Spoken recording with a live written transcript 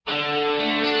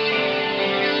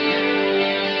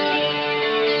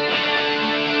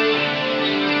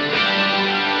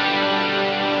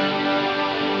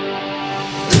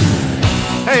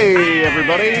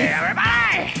everybody.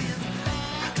 Everybody!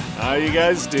 How you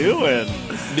guys doing?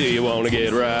 Do you want to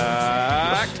get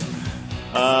rocked?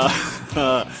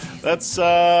 That's,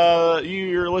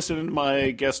 you're listening to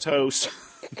my guest host,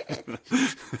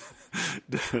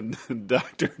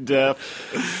 Dr.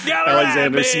 Def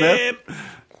Alexander Smith.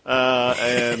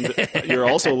 And you're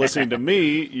also listening to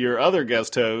me, your other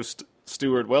guest host,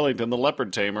 Stuart Wellington, the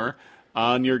Leppard Tamer,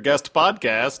 on your guest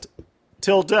podcast,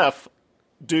 Till Deaf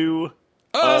Do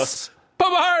Us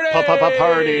Party.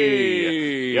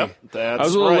 Yep, that's I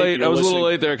was a little right. late. You're I was a little listening-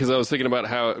 late there because I was thinking about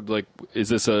how, like, is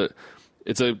this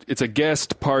it's a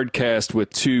guest podcast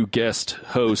with two guest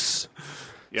hosts.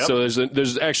 Yep. So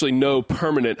there's actually no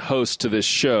permanent host to this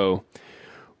show,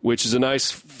 which is a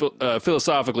nice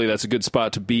philosophically that's a good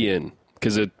spot to be in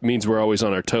because it means we're always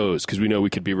on our toes because we know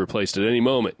we could be replaced at any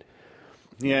moment.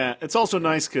 Yeah, it's also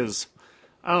nice because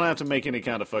I don't have to make any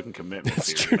kind of fucking commitments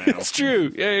It's here true. now. It's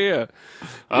true. Yeah.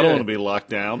 I don't want to be locked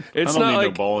down. It's I don't not need no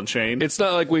like- ball and chain. It's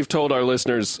not like we've told our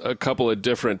listeners a couple of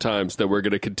different times that we're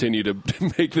going to continue to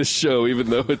make this show,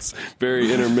 even though it's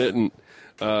very intermittent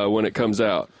when it comes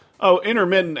out. Oh,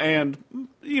 intermittent and,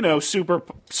 super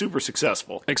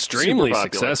successful. Extremely Super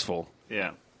popular. successful.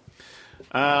 Yeah.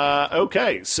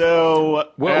 Okay,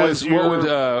 so What was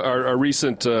our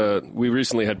recent? We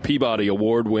recently had Peabody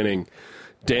Award-winning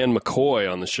Dan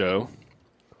McCoy on the show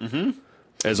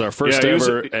as our first Yeah, he was-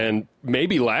 ever and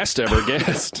maybe last ever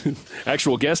guest,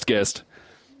 actual guest.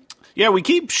 Yeah, we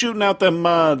keep shooting out them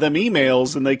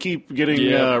emails, and they keep getting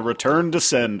Yeah. return to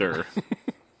sender.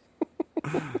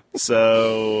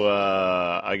 So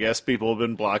I guess people have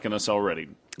been blocking us already.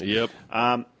 Yep.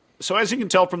 So as you can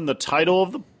tell from the title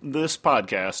of this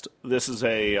podcast, this is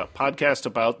a podcast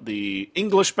about the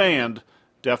English band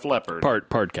Def Leppard.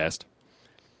 Ppardcast.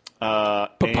 And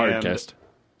Ppardcast.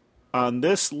 on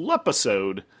this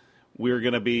Leppisode, we're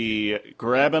going to be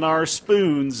grabbing our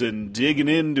spoons and digging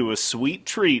into a sweet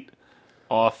treat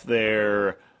off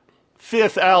their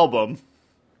fifth album,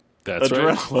 That's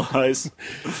right. Adrenalize.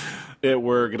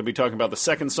 We're going to be talking about the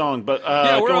second song, but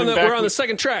We're on going the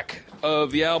second track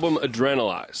of the album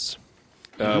Adrenalize,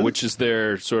 which is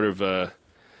their sort of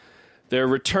their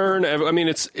return. I mean,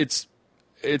 it's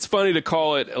funny to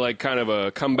call it like kind of a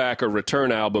comeback or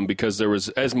return album because there was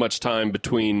as much time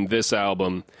between this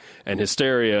album and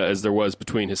Hysteria as there was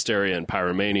between Hysteria and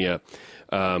Pyromania.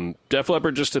 Def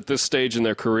Leppard, just at this stage in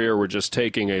their career, were just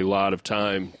taking a lot of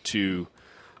time to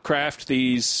craft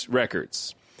these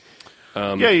records.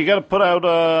 Yeah, you got to put out.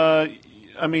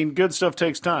 Good stuff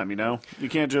takes time. You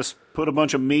can't just put a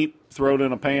bunch of meat, throw it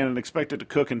in a pan, and expect it to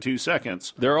cook in 2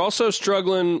 seconds. They're also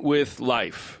struggling with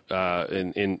life,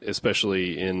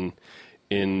 especially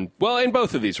in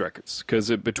both of these records, because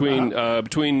between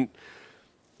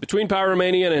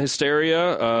Pyromania and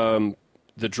Hysteria,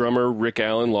 the drummer Rick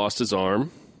Allen lost his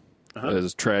arm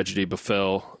as tragedy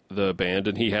befell the band,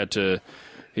 and he had to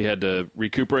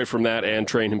recuperate from that and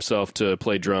train himself to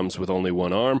play drums with only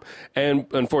one arm. And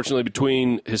unfortunately,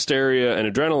 between Hysteria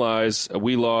and Adrenalize,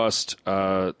 we lost,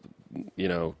 the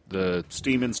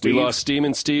Steam and Steve. We lost Steam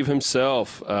and Steve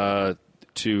himself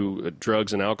to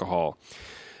drugs and alcohol.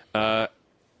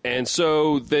 And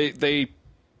so they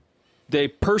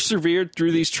persevered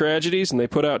through these tragedies, and they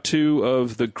put out two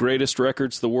of the greatest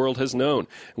records the world has known.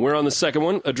 And we're on the second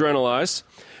one, Adrenalize.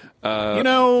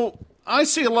 I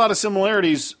see a lot of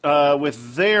similarities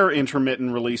with their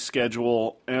intermittent release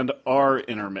schedule and our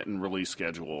intermittent release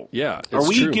schedule. Yeah, Are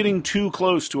we true. getting too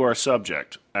close to our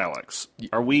subject, Alex?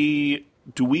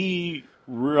 Do we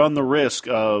run the risk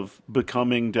of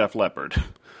becoming Def Leppard?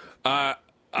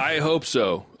 I hope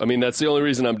so. I mean, that's the only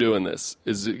reason I'm doing this,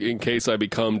 is in case I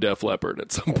become Def Leppard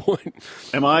at some point.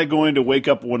 Am I going to wake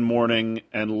up one morning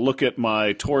and look at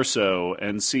my torso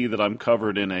and see that I'm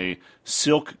covered in a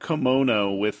silk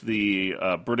kimono with the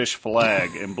British flag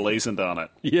emblazoned on it?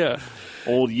 Yeah.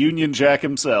 Old Union Jack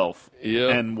himself. Yeah.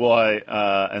 And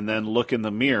and then look in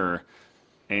the mirror,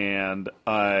 and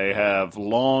I have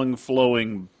long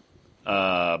flowing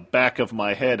back of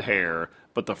my head hair,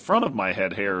 but the front of my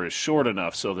head hair is short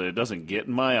enough so that it doesn't get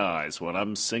in my eyes when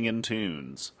I'm singing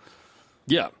tunes.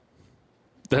 Yeah.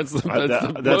 That's the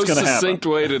that's most gonna succinct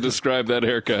happen. way to describe that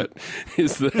haircut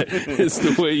is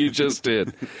the way you just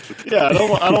did. Yeah, I don't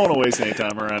want to waste any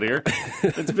time around here.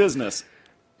 It's business.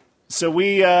 So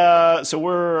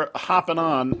we're hopping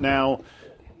on now.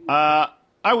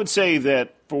 I would say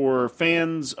that for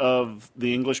fans of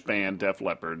the English band Def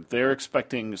Leppard, they're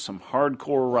expecting some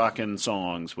hardcore rockin'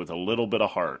 songs with a little bit of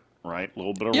heart, right? A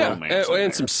little bit of romance.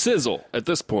 And some sizzle at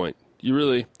this point. You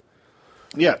really...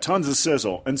 Yeah, tons of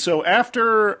sizzle. And so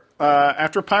after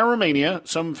Pyromania,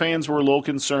 some fans were a little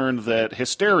concerned that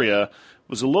Hysteria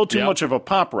was a little too much of a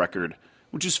pop record,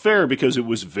 which is fair because it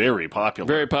was very popular.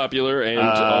 Very popular and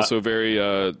also very,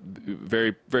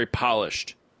 very, very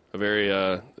polished. A very,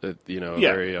 a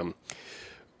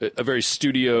very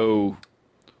studio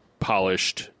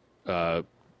polished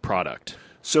product.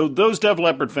 So those Def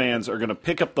Leppard fans are going to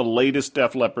pick up the latest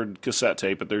Def Leppard cassette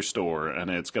tape at their store, and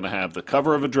it's going to have the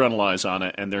cover of Adrenalize on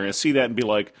it, and they're going to see that and be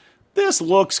like, this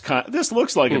looks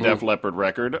like a Def Leppard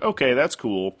record. Okay, that's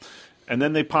cool. And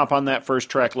then they pop on that first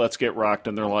track, Let's Get Rocked,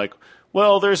 and they're like,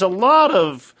 well, there's a lot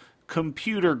of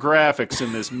computer graphics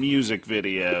in this music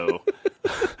video.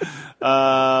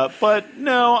 But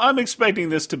no, I'm expecting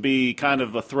this to be kind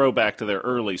of a throwback to their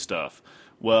early stuff.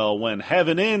 Well, when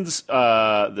Heaven Ends,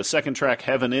 the second track,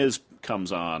 Heaven Is,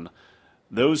 comes on,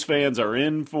 those fans are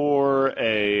in for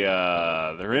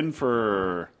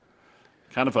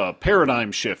kind of a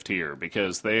paradigm shift here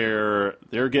because they're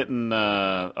getting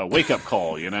a wake up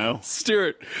call, you know.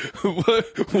 Stuart,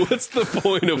 what's the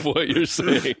point of what you're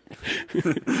saying?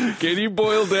 Can you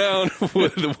boil down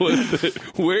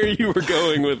where you were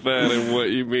going with that and what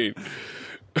you mean?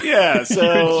 Yeah,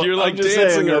 so you're like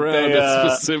dancing around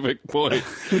a specific point.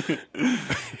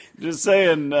 Just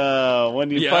saying,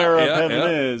 when you fire up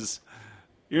Heaven Is,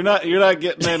 you're not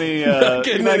getting any you're not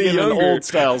getting an old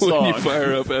style song. When you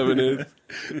fire up Heaven Is.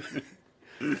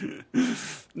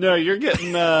 No, you're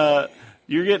getting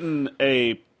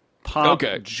a pop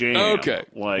jam. Okay,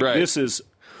 like right. This is.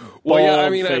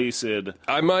 Bald-faced.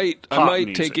 I might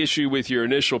take issue with your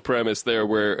initial premise there,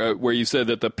 where you said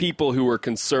that the people who were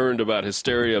concerned about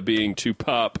Hysteria being too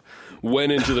pop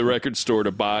went into the record store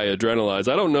to buy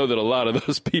Adrenalize. I don't know that a lot of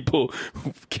those people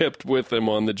kept with them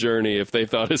on the journey if they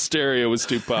thought Hysteria was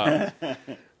too pop.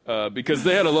 Because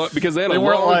they had a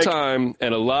long time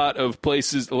and a lot of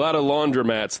places, a lot of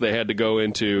laundromats they had to go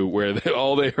into where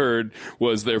all they heard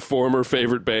was their former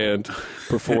favorite band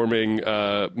performing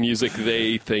music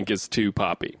they think is too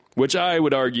poppy, which I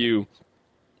would argue,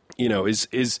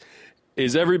 is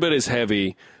every bit as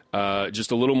heavy,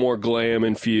 just a little more glam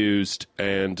infused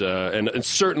and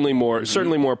certainly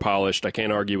more polished. I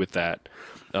can't argue with that,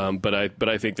 but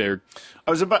I think they're.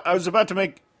 I was about to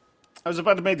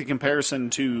make the comparison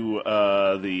to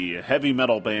the heavy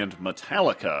metal band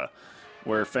Metallica,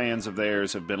 where fans of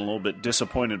theirs have been a little bit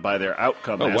disappointed by their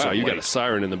outcome. Oh, wow, you got a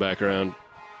siren in the background.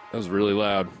 That was really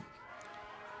loud.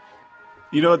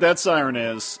 You know what that siren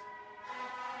is?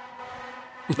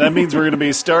 That means we're going to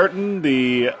be starting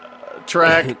the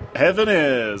track Heaven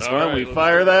Is. Why don't we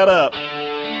fire that up?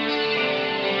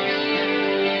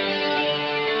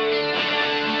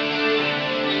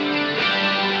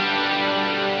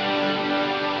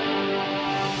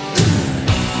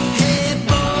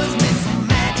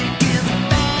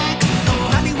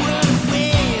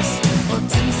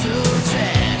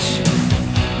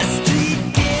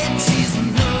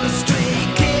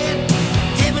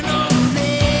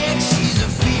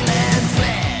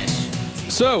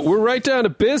 So we're right down to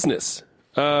business.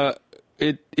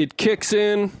 It kicks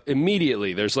in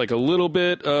immediately. There's like a little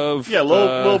bit of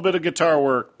little bit of guitar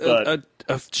work, but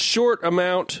a short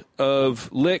amount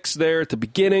of licks there at the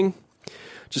beginning.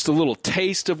 Just a little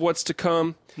taste of what's to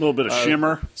come. A little bit of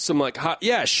shimmer. Some like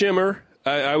shimmer.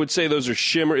 I would say those are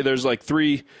shimmer. There's like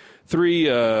three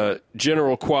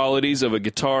general qualities of a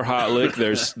guitar hot lick.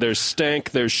 There's stank,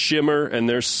 there's shimmer, and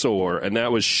there's soar, and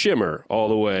that was shimmer all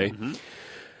the way. Mm-hmm.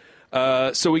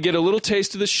 So we get a little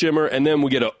taste of the shimmer, and then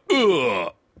we get a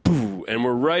boo, and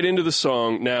we're right into the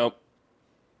song. Now,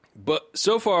 but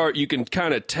so far you can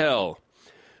kind of tell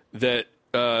that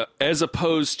as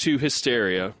opposed to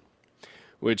Hysteria,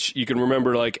 which you can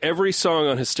remember, like every song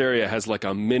on Hysteria has like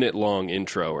a minute-long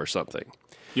intro or something.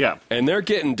 Yeah. And they're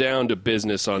getting down to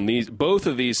business on both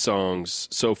of these songs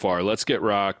so far, Let's Get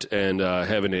Rocked and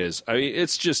Heaven Is. I mean,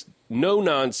 it's just no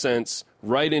nonsense,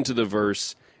 right into the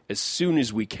verse. As soon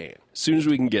as we can. As soon as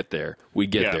we can get there, we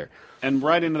get there. And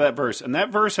right into that verse. And that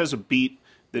verse has a beat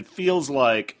that feels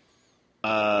like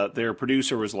their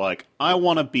producer was like, I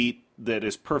want a beat that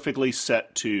is perfectly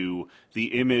set to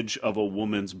the image of a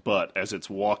woman's butt as it's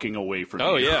walking away from you.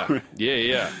 Oh, yeah.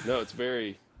 Yeah. No, it's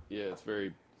very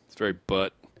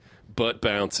butt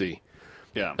bouncy.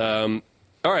 Yeah.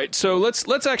 All right, so let's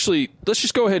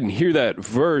just go ahead and hear that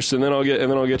verse, and then I'll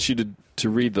get you to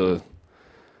read the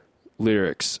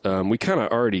lyrics. We kind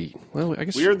of already. Well, I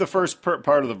guess we heard the first part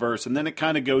of the verse, and then it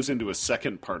kind of goes into a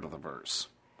second part of the verse.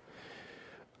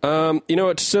 You know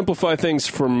what? To simplify things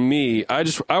for me, I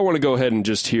want to go ahead and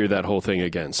just hear that whole thing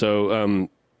again. So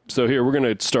here we're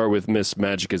going to start with Miss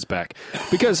Magic is Back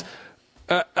because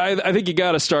I think you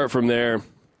got to start from there.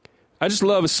 I just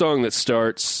love a song that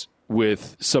starts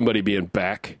with somebody being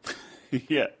back.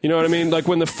 Yeah. You know what I mean? Like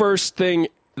when the first thing,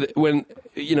 when,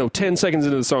 10 seconds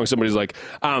into the song, somebody's like,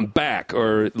 I'm back,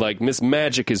 or like Miss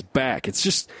Magic is back.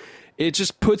 It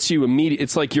just puts you immediately,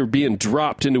 it's like you're being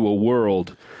dropped into a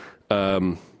world.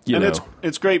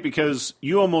 It's great because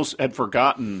you almost had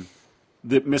forgotten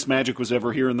that Miss Magic was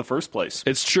ever here in the first place.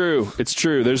 It's true.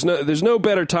 There's no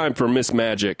better time for Miss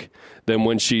Magic than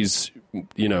when she's,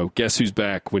 guess who's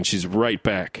back, when she's right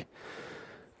back.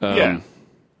 Yeah,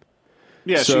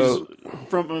 so,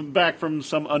 she's back from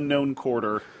some unknown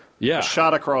quarter. Yeah.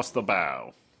 Shot across the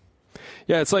bow.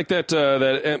 Yeah, it's like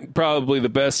that probably the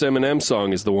best Eminem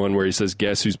song is the one where he says,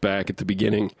 guess who's back at the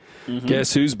beginning. Mm-hmm.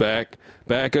 Guess who's back.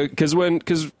 Because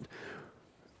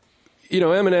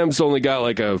Eminem's only got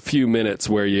like a few minutes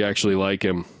where you actually like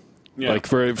him. Yeah. Like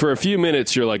for a few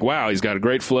minutes, you're like, wow, he's got a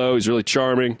great flow. He's really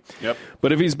charming. Yep.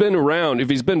 But if he's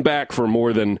been back for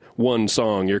more than one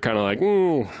song, you're kind of like,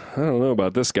 I don't know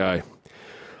about this guy.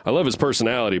 I love his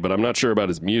personality, but I'm not sure about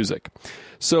his music.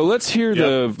 So let's hear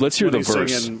the verse.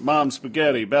 Singing Mom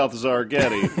Spaghetti, Balthazar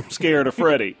Getty, Scared of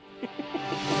Freddy.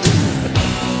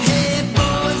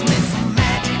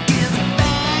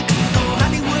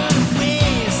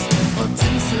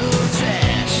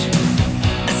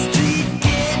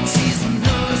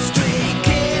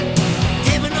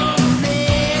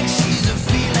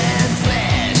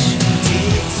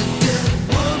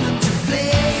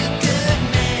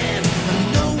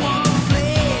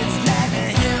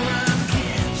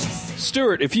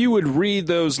 Stuart, if you would read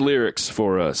those lyrics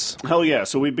for us. Hell yeah.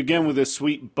 So we begin with this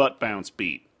sweet butt bounce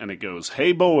beat, and it goes,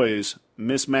 hey boys,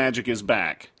 Miss Magic is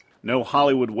back. No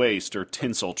Hollywood waste or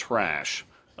tinsel trash.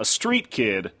 A street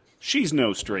kid, she's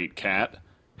no straight cat.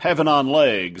 Heaven on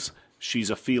legs, she's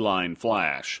a feline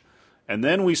flash. And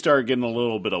then we start getting a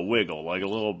little bit of wiggle, like a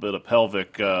little bit of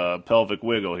pelvic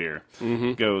wiggle here. Mm-hmm.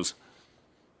 It goes,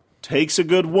 takes a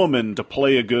good woman to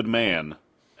play a good man,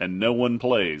 and no one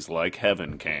plays like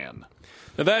heaven can.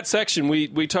 Now that section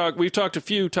we've talked a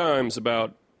few times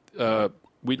about.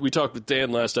 We talked with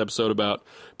Dan last episode about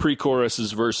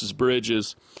pre-choruses versus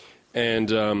bridges, and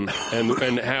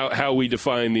how we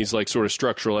define these like sort of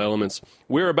structural elements.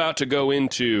 We're about to go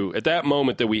into, at that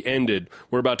moment that we ended,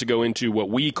 we're about to go into what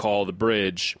we call the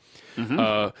bridge.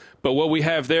 Mm-hmm. But what we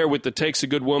have there with the takes a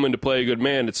good woman to play a good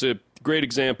man, it's a great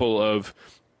example of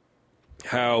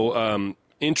how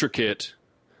intricate,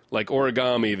 like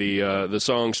origami, the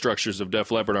song structures of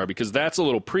Def Leppard are, because that's a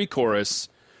little pre-chorus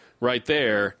right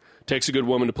there. Takes a good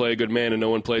woman to play a good man, and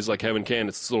no one plays like heaven can.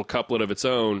 It's this little couplet of its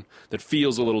own that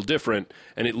feels a little different,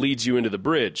 and it leads you into the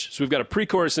bridge. So we've got a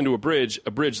pre-chorus into a bridge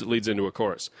that leads into a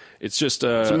chorus. It's just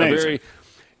a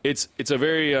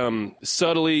very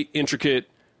subtly intricate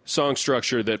song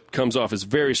structure that comes off as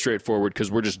very straightforward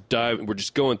because we're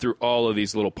just going through all of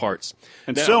these little parts.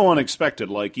 And now, so unexpected.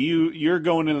 Like you're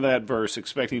going into that verse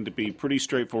expecting to be pretty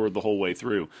straightforward the whole way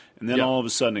through, and then all of a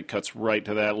sudden it cuts right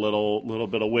to that little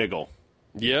bit of wiggle.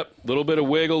 Yep, little bit of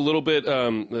wiggle, a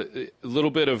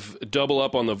little bit of double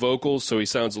up on the vocals, so he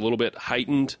sounds a little bit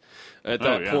heightened at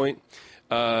that point.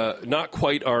 Not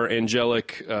quite our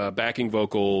angelic backing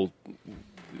vocal,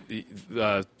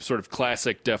 sort of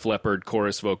classic Def Leppard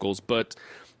chorus vocals, but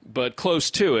close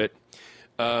to it.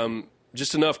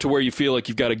 Just enough to where you feel like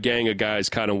you've got a gang of guys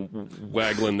kind of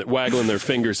waggling their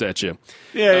fingers at you.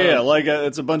 Yeah, like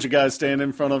it's a bunch of guys standing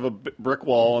in front of a brick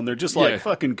wall, and they're just like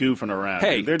fucking goofing around.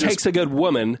 Hey, takes a good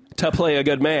woman to play a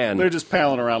good man. They're just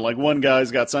palling around. Like one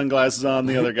guy's got sunglasses on,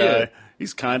 the other guy,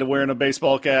 he's kind of wearing a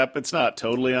baseball cap. It's not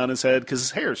totally on his head because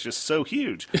his hair is just so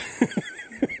huge.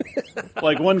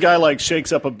 Like one guy like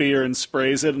shakes up a beer and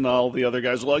sprays it, and all the other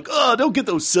guys are like, "Oh, don't get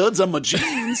those suds on my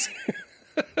jeans."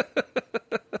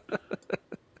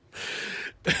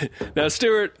 Now,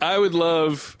 Stuart, I would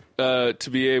love to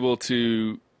be able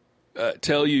to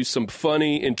tell you some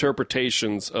funny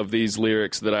interpretations of these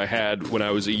lyrics that I had when I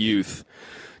was a youth,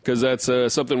 because that's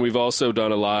something we've also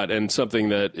done a lot, and something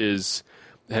that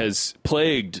has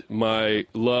plagued my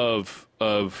love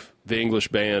of the English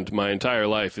band my entire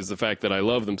life is the fact that I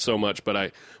love them so much,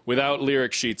 but without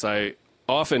lyric sheets, I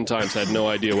oftentimes had no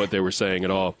idea what they were saying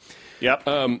at all. Yep.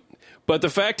 But the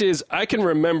fact is, I can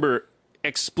remember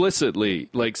explicitly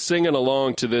like singing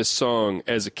along to this song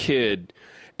as a kid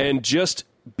and just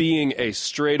being a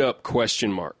straight up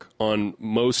question mark on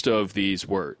most of these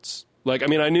words. Like, I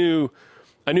mean, I knew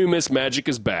Miss Magic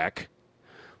is back.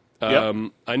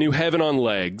 I knew Heaven on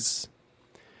Legs,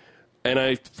 and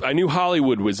I knew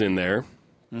Hollywood was in there.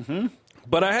 Mm-hmm.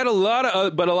 But I had a lot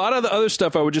of the other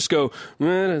stuff I would just go,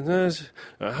 like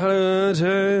I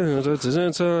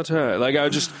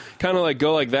would just kind of like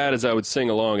go like that as I would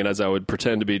sing along and as I would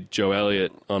pretend to be Joe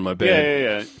Elliott on my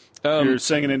bed. Yeah. You're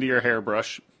singing into your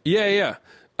hairbrush. Yeah.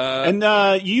 And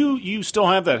you still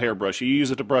have that hairbrush. You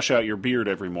use it to brush out your beard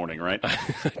every morning, right?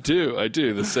 I do.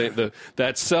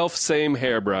 That same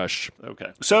hairbrush.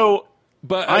 Okay. So,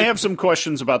 but I have some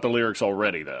questions about the lyrics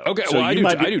already, though. Okay. So well, I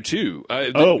do too.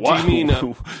 Wow. Do you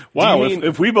mean, wow.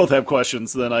 If we both have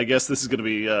questions, then I guess this is going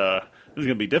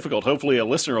to be difficult. Hopefully, a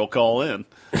listener will call in.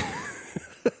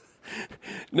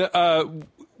 No,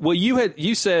 well,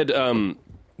 you said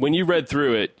when you read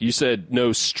through it, you said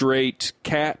no straight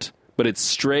cat, but it's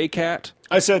stray cat.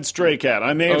 I said stray cat.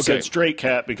 I may have said straight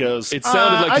cat because it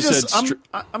sounded like you said.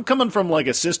 I'm coming from like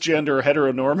a cisgender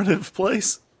heteronormative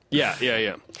place. Yeah.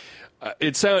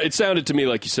 It sounded to me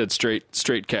like you said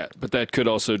straight cat, but that could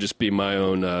also just be my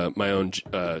own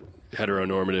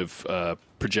heteronormative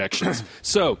projections.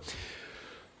 So.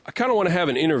 I kind of want to have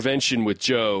an intervention with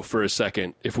Joe for a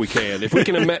second, if we can. If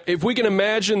we can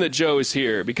imagine that Joe is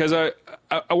here, because I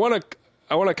want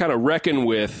to kind of reckon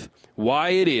with why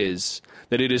it is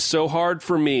that it is so hard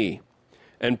for me,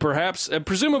 and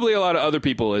presumably a lot of other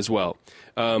people as well.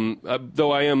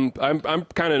 Though I'm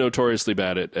kind of notoriously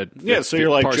bad at so you're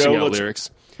like parsing Joe. out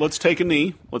lyrics. Let's take a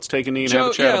knee. Let's take a knee and Joe,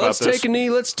 have a chat about let's this. take a knee.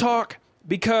 Let's talk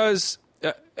because.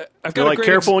 I've got You're like,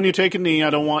 careful when you take a knee. I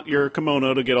don't want your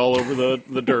kimono to get all over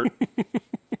the dirt.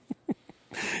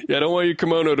 Yeah, I don't want your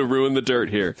kimono to ruin the dirt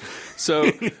here.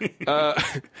 So,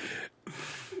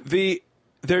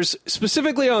 there's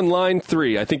specifically on line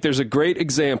 3, I think there's a great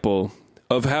example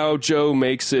of how Joe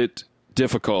makes it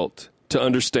difficult to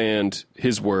understand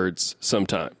his words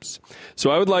sometimes. So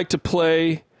I would like to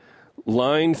play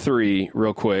line 3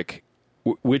 real quick,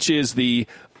 which is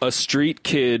a street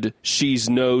kid, she's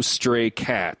no stray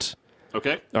cat.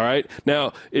 Okay. All right.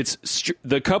 Now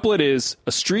the couplet is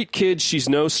a street kid, she's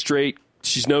no stray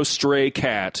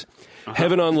cat. Uh-huh.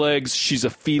 Heaven on legs, she's a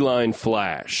feline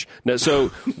flash. Now, so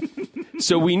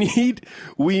we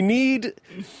need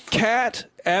cat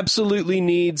absolutely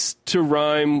needs to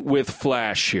rhyme with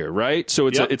flash here, right? So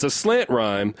it's a slant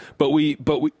rhyme,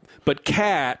 but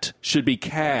cat should be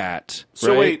cat. So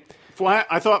right? wait,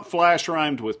 I thought flash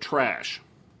rhymed with trash.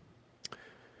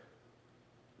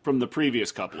 From the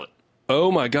previous couplet.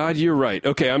 Oh my God, you're right.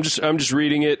 Okay, I'm just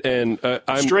reading it, and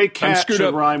stray cat should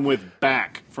up. rhyme with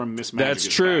back from Miss Magic. That's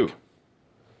true. Back.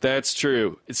 That's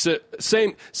true. It's the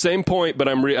same point, but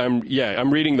I'm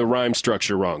reading the rhyme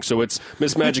structure wrong. So it's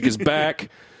Miss Magic is back,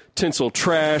 tinsel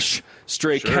trash,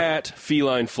 stray cat,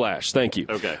 feline flash. Thank you.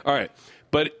 Okay. All right,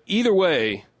 but either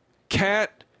way,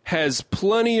 cat has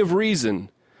plenty of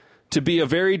reason to be a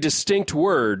very distinct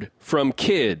word from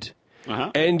kid,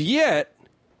 and yet.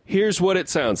 Here's what it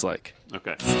sounds like.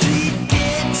 Okay.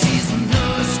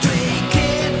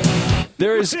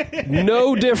 There is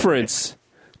no difference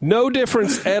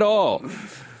at all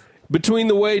between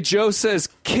the way Joe says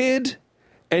kid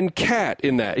and cat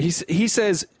in that. He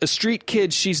says a street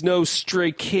kid, she's no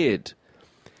stray kid.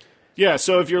 Yeah,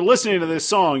 so if you're listening to this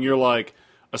song, you're like,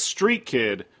 a street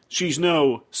kid, she's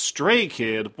no stray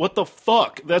kid. What the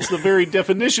fuck? That's the very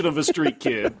definition of a street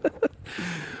kid.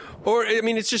 Or, I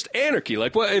mean, it's just anarchy.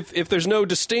 Like, what if there's no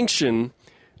distinction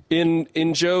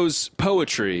in Joe's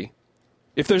poetry,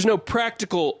 if there's no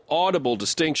practical, audible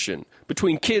distinction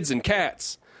between kids and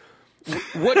cats,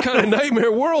 what kind of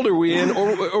nightmare world are we in,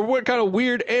 or what kind of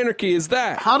weird anarchy is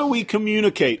that? How do we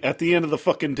communicate at the end of the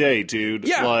fucking day, dude?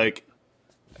 Yeah. Like,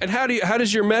 and how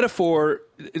does your metaphor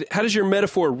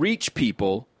reach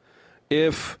people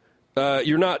if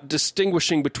you're not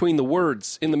distinguishing between the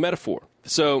words in the metaphor?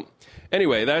 So.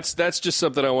 Anyway, that's just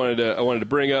something I wanted to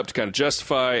bring up to kind of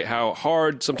justify how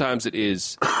hard sometimes it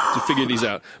is to figure these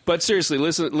out. But seriously,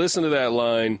 listen to that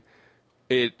line.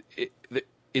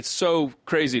 It's so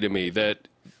crazy to me that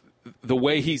the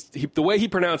way he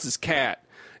pronounces cat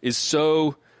is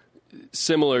so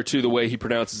similar to the way he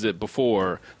pronounces it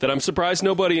before that I'm surprised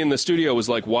nobody in the studio was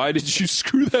like, "Why did you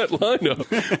screw that line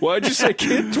up? Why'd you say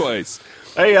kid twice?"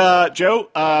 Hey, Joe,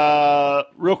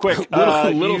 real quick.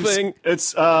 little thing.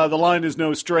 It's the line is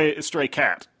no stray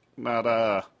cat,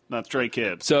 not stray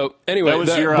kid. So anyway, that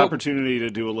was your opportunity to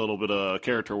do a little bit of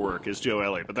character work as Joe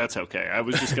Elliott, but that's okay. I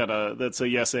was just that's a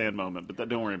yes and moment, but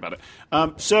don't worry about it.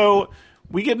 So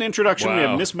we get an introduction. Wow. We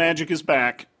have Miss Magic is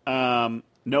back.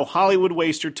 No Hollywood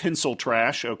waster tinsel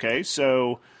trash. Okay,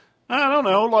 so I don't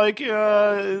know. Like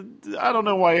I don't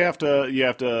know why you have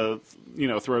to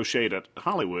throw shade at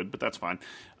Hollywood, but that's fine.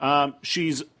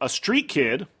 She's a street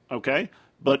kid, okay,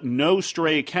 but no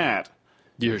stray cat.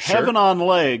 You're sure? Heaven on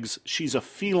legs, she's a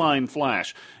feline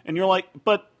flash. And you're like,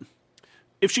 but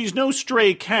if she's no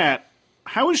stray cat,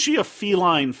 how is she a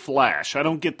feline flash? I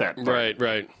don't get that part.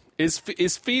 Right. Is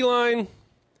feline...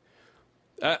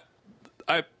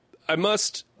 I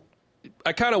must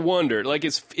I kind of wondered, like,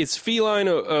 is feline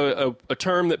a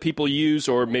term that people use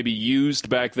or maybe used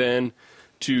back then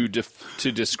to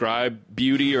describe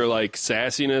beauty or like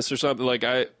sassiness or something? Like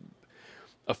a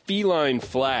feline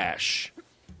flash,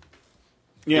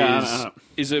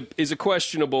 is a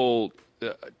questionable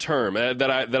term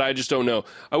that I just don't know.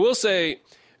 I will say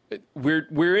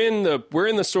we're in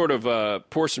the sort of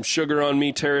pour some sugar on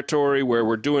me territory where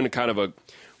we're doing kind of a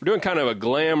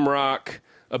glam rock.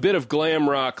 A bit of glam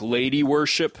rock lady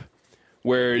worship,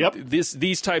 where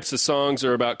these types of songs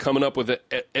are about coming up with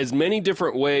as many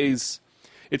different ways.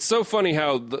 It's so funny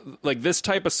how, like, this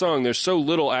type of song, there's so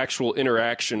little actual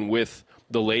interaction with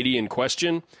the lady in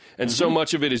question, and so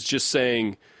much of it is just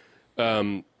saying,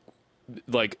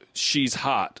 like, she's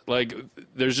hot. Like,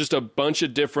 there's just a bunch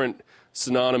of different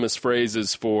synonymous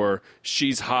phrases for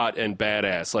she's hot and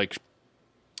badass. Like,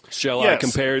 shall I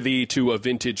compare thee to a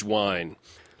vintage wine?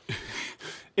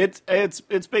 It's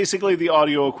basically the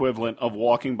audio equivalent of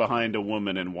walking behind a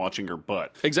woman and watching her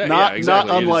butt. Exactly. Not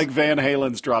unlike Van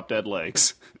Halen's "Drop Dead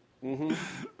Legs," the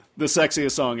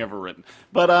sexiest song ever written.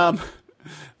 But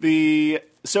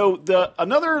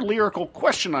another lyrical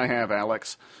question I have,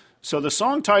 Alex. So the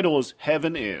song title is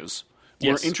 "Heaven Is."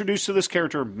 We're introduced to this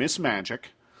character, Miss Magic.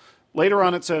 Later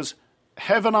on, it says,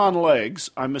 "Heaven on legs."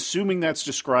 I'm assuming that's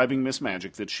describing Miss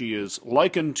Magic, that she is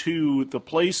likened to the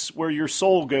place where your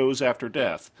soul goes after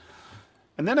death.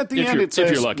 And then at the end it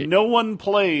says, "No one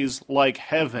plays like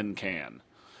heaven can."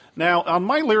 Now, on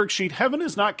my lyric sheet, heaven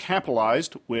is not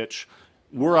capitalized, which,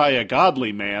 were I a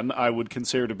godly man, I would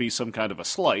consider to be some kind of a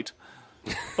slight.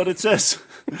 But it says,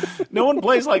 "No one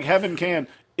plays like heaven can."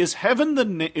 Is heaven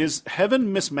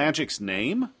Miss Magic's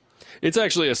name? It's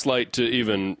actually a slight to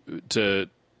even to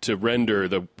render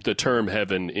the term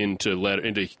heaven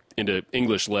into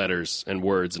English letters and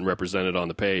words and represent it on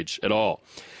the page at all.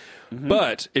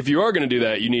 But if you are going to do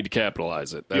that, you need to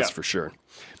capitalize it. That's for sure.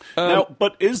 Now,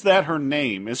 but is that her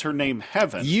name? Is her name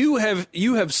Heaven? You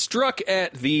have struck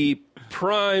at the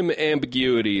prime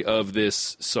ambiguity of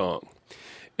this song.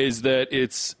 Is that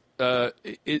it's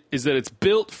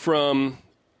built from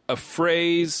a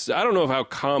phrase. I don't know how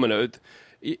common.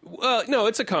 Well, no,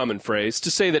 it's a common phrase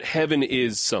to say that heaven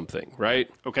is something, right?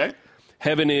 Okay.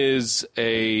 Heaven is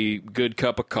a good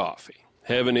cup of coffee.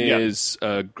 Heaven is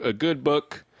a good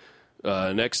book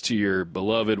next to your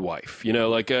beloved wife. You know,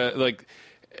 like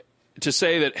to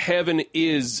say that heaven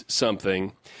is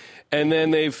something, and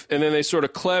then they sort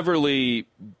of cleverly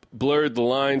blurred the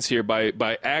lines here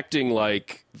by acting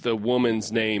like the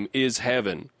woman's name is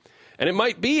Heaven, and it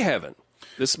might be Heaven.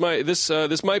 This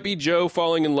might be Joe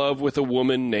falling in love with a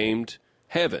woman named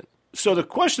Heaven. So the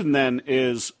question then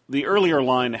is the earlier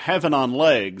line, "Heaven on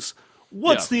legs."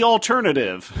 What's the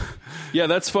alternative? Yeah,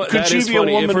 that's fun. Could she be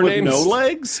funny. a woman with no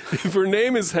legs? If her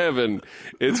name is Heaven,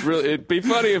 it'd be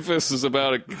funny if this was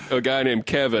about a guy named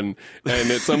Kevin,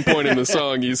 and at some point in the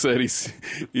song you said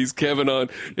he's Kevin on.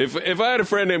 If I had a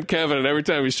friend named Kevin, and every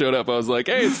time he showed up, I was like,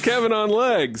 "Hey, it's Kevin on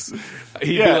legs,"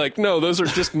 he'd be like, "No, those are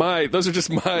just my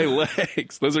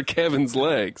legs. Those are Kevin's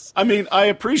legs." I mean, I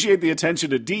appreciate the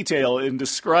attention to detail in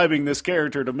describing this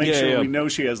character to make sure we know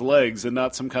she has legs and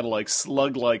not some kind of like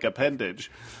slug-like appendage.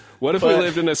 What if we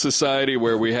lived in a society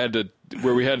where we had to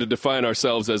define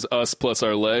ourselves as us plus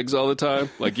our legs all the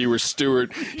time? Like you were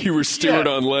Stuart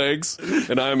on legs,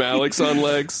 and I'm Alex on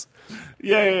legs.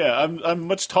 Yeah. I'm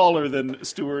much taller than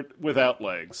Stuart without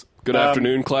legs. Good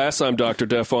afternoon, class. I'm Dr.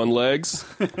 Def on legs.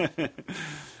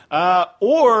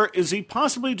 Or is he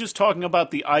possibly just talking about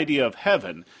the idea of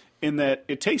heaven, in that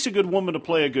it takes a good woman to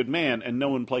play a good man, and no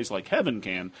one plays like heaven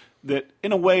can? That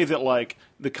in a way that like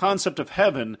the concept of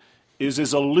heaven is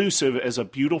as elusive as a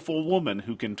beautiful woman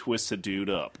who can twist a dude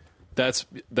up. That's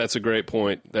a great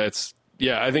point. I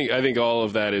think all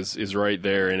of that is right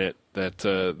there in it. That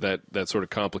sort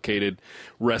of complicated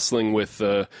wrestling with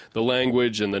the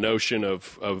language and the notion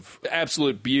of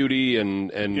absolute beauty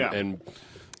and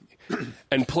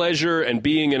pleasure and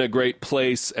being in a great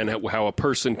place and how a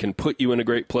person can put you in a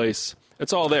great place.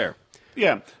 It's all there.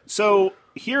 Yeah. So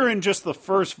here in just the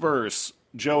first verse,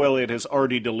 Joe Elliott has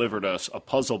already delivered us a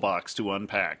puzzle box to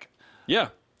unpack. Yeah.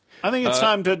 I think it's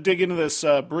time to dig into this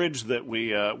bridge that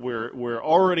we're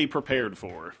already prepared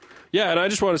for. Yeah, and I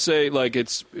just want to say, like,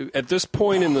 it's at this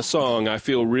point in the song, I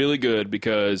feel really good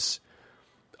because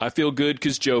I feel good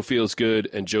because Joe feels good,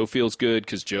 and Joe feels good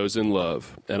because Joe's in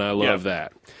love, and I love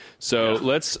that. So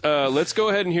let's go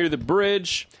ahead and hear the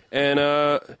bridge, and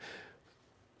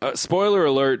spoiler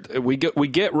alert, we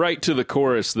get right to the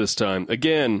chorus this time.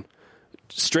 Again,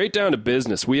 straight down to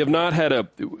business. We have not had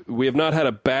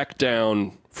a back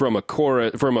down from a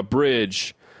chorus, from a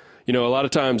bridge a lot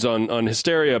of times on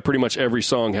Hysteria, pretty much every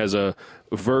song has a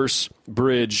verse,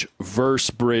 bridge,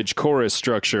 chorus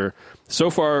structure. So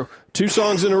far, 2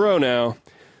 songs in a row now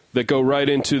that go right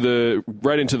into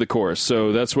the chorus.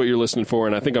 So that's what you're listening for,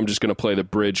 and I think I'm just going to play the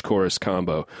bridge chorus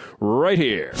combo right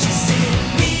here.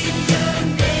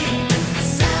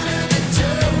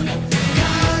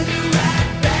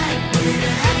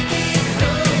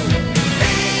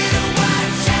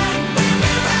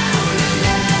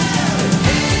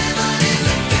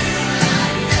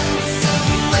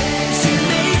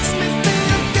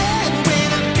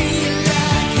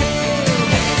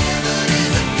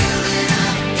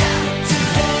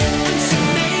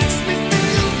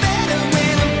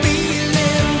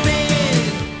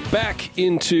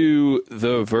 Into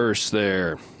the verse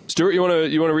there. Stuart, you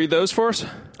want to read those for us?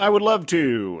 I would love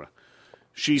to.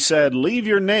 She said, "Leave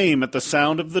your name at the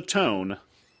sound of the tone.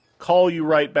 Call you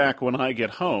right back when I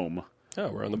get home. Oh,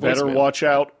 we're on the voicemail. Better watch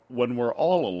out when we're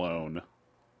all alone.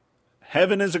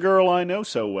 Heaven is a girl I know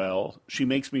so well. She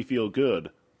makes me feel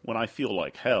good when I feel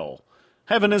like hell.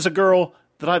 Heaven is a girl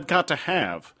that I've got to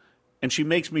have, and she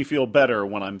makes me feel better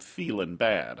when I'm feeling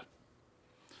bad."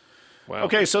 Wow.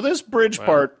 Okay, so this bridge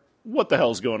part, what the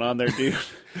hell's going on there, dude?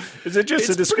 Is it just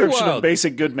a description of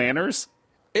basic good manners?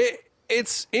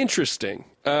 It's interesting.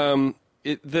 The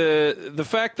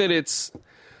fact that it's...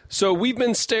 So we've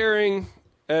been staring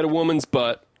at a woman's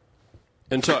butt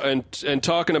and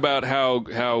talking about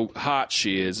how hot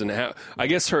she is, and how I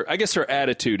guess her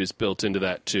attitude is built into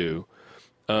that too.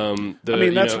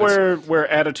 That's where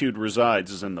attitude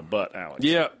resides, is in the butt, Alex.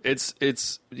 Yeah,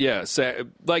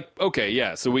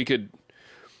 so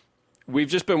we've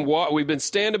just been we've been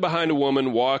standing behind a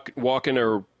woman, watching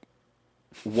her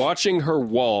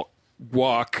walk.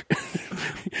 Wow,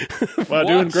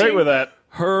 doing great with that.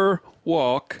 Her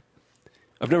walk.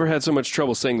 I've never had so much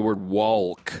trouble saying the word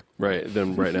walk right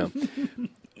now.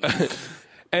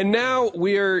 And now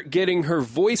we're getting her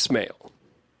voicemail.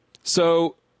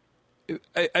 So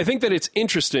I think that it's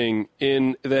interesting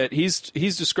in that he's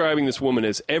describing this woman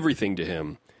as everything to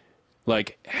him,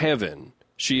 like heaven.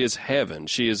 She is heaven.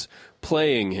 She is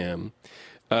playing him,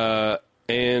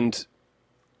 and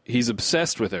he's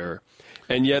obsessed with her.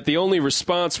 And yet the only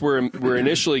response we're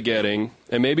initially getting,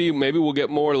 and maybe we'll get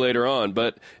more later on,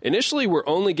 but initially we're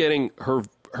only getting her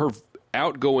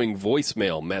outgoing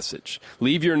voicemail message.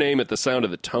 Leave your name at the sound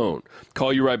of the tone.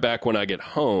 Call you right back when I get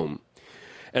home.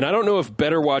 And I don't know if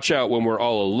better watch out when we're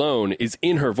all alone is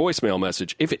in her voicemail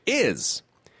message. If it is,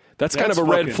 that's kind of a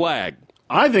red flag.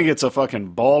 I think it's a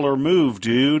fucking baller move,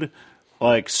 dude.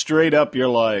 Like, straight up, you're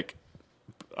like,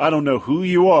 I don't know who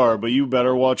you are, but you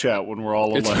better watch out when we're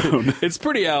all alone. It's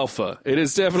pretty alpha. It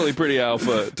is definitely pretty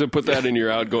alpha to put that in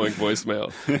your outgoing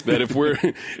voicemail. That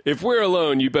if we're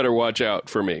alone, you better watch out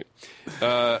for me.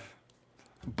 But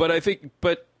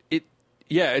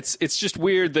it's just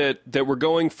weird that we're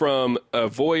going from a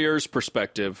voyeur's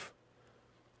perspective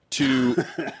to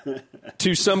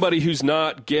somebody who's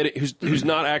not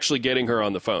actually getting her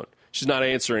on the phone. She's not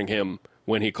answering him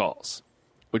when he calls,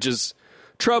 which is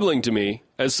troubling to me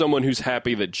as someone who's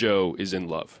happy that Joe is in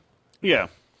love. Yeah.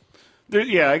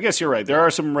 I guess you're right. There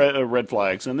are some red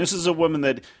flags, and this is a woman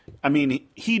that, I mean,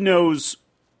 he knows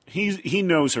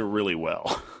her really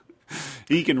well.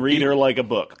 He can read her like a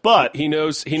book, but he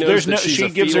knows that she's a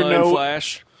feline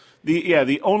flash.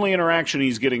 The only interaction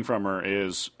he's getting from her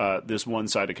is this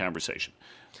one-sided conversation.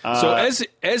 So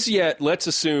as yet, let's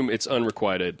assume it's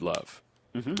unrequited love,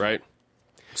 right?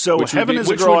 So Heaven is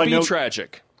a girl I know. Which would be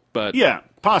tragic, but yeah,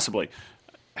 possibly.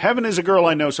 Heaven is a girl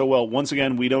I know so well. Once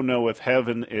again, we don't know if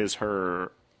Heaven is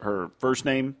her first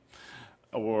name,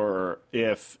 or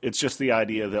if it's just the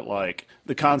idea that, like,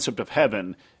 the concept of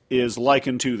heaven is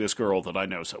likened to this girl that I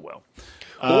know so well.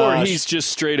 Or he's just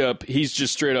straight up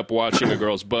watching a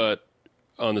girl's butt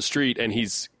on the street, and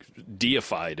he's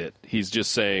deified it. He's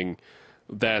just saying,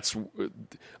 I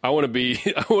want to be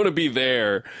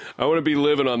there. I want to be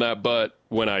living on that butt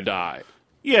when I die.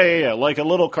 Yeah. Like a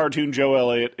little cartoon Joe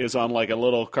Elliott is on like a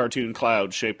little cartoon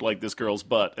cloud shaped like this girl's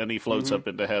butt, and he floats up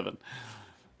into heaven.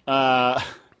 Yeah.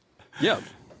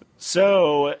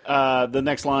 So the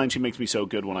next line, she makes me so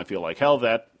good when I feel like hell.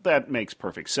 That makes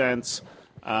perfect sense.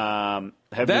 The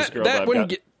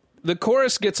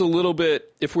chorus gets a little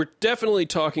bit. If we're definitely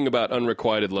talking about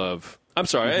unrequited love, I'm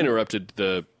sorry I interrupted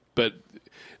but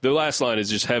the last line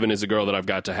is just heaven is a girl that I've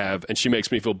got to have, and she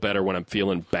makes me feel better when I'm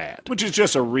feeling bad. Which is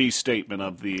just a restatement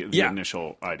of the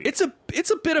initial idea. It's a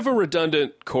bit of a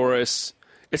redundant chorus.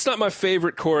 It's not my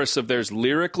favorite chorus of theirs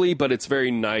lyrically, but it's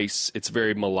very nice. It's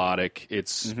very melodic.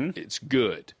 It's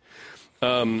good.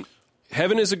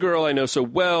 Heaven is a girl I know so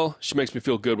well. She makes me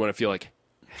feel good when I feel like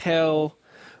hell.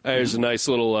 There's a nice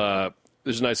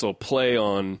little play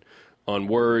on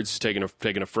words, taking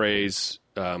a phrase,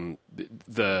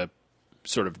 the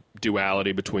sort of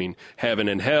duality between heaven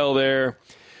and hell there.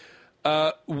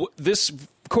 This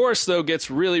chorus, though, gets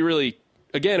really, really,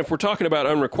 again, if we're talking about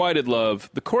unrequited love,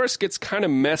 the chorus gets kind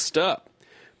of messed up.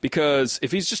 Because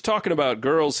if he's just talking about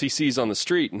girls he sees on the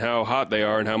street and how hot they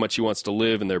are and how much he wants to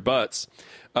live in their butts,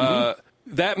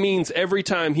 that means every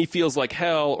time he feels like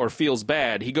hell or feels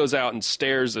bad, he goes out and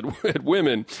stares at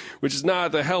women, which is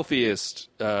not the healthiest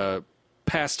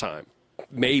pastime.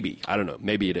 Maybe. I don't know.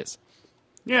 Maybe it is.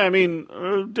 Yeah, I mean,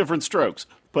 different strokes.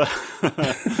 But,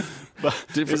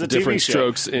 different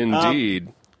strokes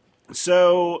indeed.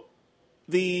 So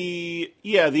the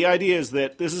idea is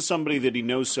that this is somebody that he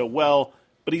knows so well,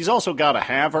 but he's also got to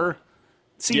have her.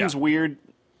 Seems weird.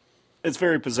 It's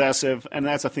very possessive, and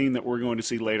that's a theme that we're going to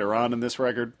see later on in this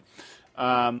record.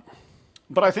 But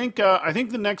I think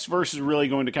the next verse is really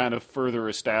going to kind of further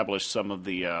establish some of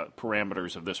the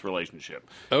parameters of this relationship.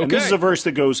 Okay. And this is a verse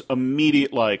that goes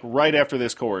immediate, like right after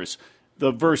this chorus.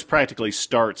 The verse practically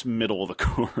starts middle of the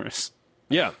chorus.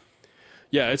 Yeah.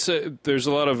 Yeah, there's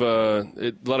a lot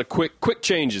of quick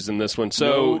changes in this one.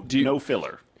 So no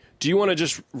filler. Do you want to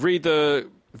just read the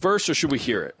verse, or should we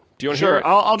hear it? Do you want to hear it?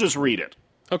 I'll just read it.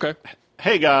 Okay.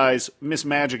 Hey guys, Miss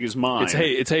Magic is mine.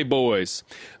 It's hey boys.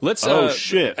 Let's.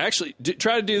 Shit. Actually,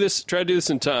 try to do this. Try to do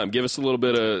this in time. Give us a little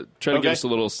bit of. Try to give us a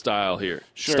little style here.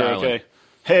 Sure. Styling. Okay.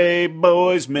 Hey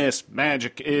boys, Miss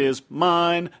Magic is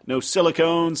mine. No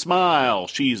silicone smile.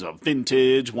 She's a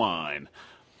vintage wine.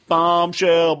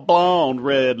 Bombshell blonde,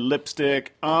 red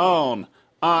lipstick on.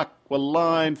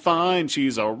 Aqualine fine.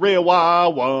 She's a real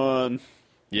wild one.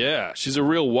 Yeah, she's a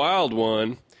real wild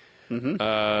one.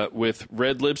 With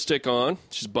red lipstick on.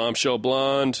 She's bombshell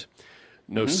blonde.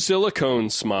 No silicone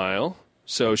smile.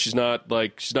 So she's not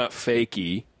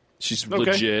fakey. She's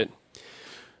legit.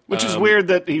 Which is weird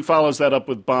that he follows that up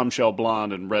with bombshell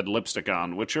blonde and red lipstick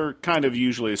on, which are kind of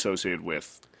usually associated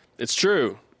with. It's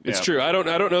true. It's true. I don't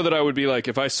know that I would be like,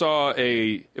 if I saw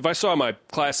my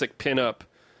classic pinup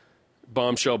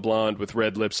bombshell blonde with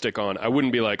red lipstick on, I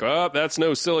wouldn't be like, oh, that's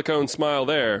no silicone smile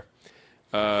there.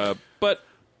 But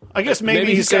I guess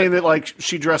maybe he's saying that like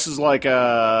she dresses like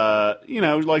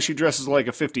like she dresses like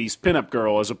a 50s pinup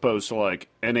girl as opposed to like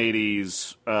an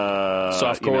 80s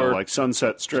softcore, like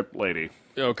Sunset Strip lady.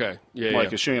 Okay, yeah,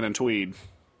 like a Shannon Tweed.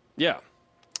 Yeah.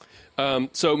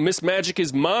 So Miss Magic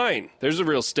is mine. There's a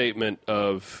real statement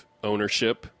of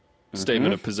ownership,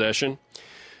 statement of possession.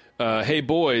 Hey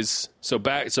boys, so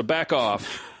back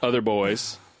off, other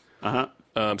boys.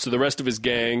 So the rest of his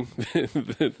gang,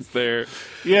 that's there.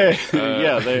 Yeah,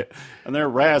 they're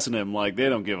razzing him like they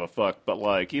don't give a fuck. But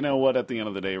like, you know what? At the end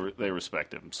of the day, they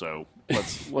respect him. So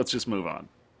let's just move on.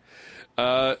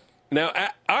 Now,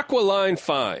 Aqualine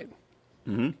fine.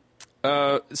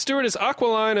 Stuart, is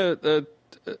Aqualine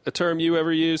a term you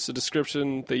ever used? A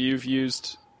description that you've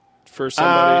used for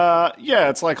somebody? Yeah,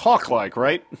 it's like hawk-like,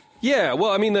 right? Yeah.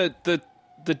 Well, I mean the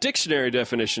dictionary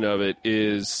definition of it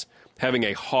is having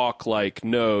a hawk-like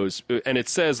nose, and it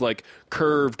says like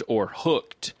curved or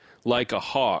hooked like a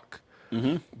hawk.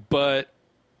 But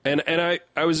and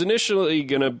I was initially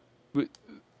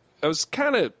I was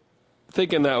kind of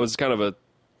thinking that was kind of a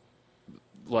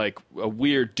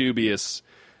weird, dubious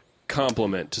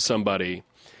compliment to somebody.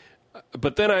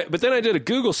 But then I did a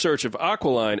Google search of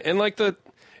Aqualine, and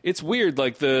it's weird.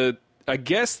 I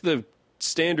guess the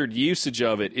standard usage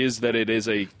of it is that it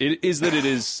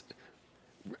is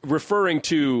referring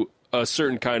to a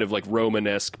certain kind of like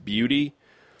Romanesque beauty.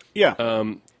 Yeah.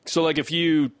 So like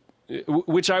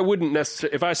which I wouldn't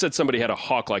necessarily, if I said somebody had a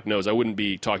hawk-like nose, I wouldn't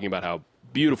be talking about how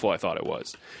beautiful I thought it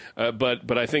was.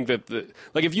 But I think that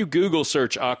if you Google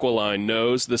search Aqualine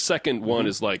nose, the second one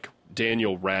is like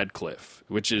Daniel Radcliffe,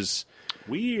 which is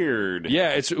weird. Yeah,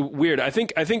 it's weird. I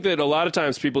think that a lot of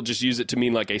times people just use it to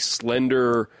mean like a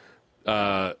slender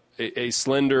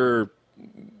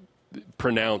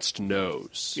pronounced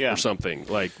nose or something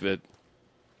like that.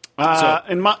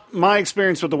 And my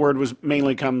experience with the word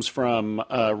mainly comes from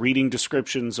reading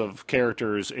descriptions of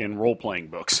characters in role-playing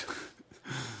books.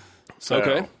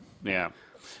 Okay. Yeah.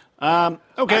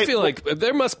 Okay. I feel like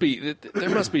there must be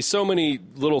so many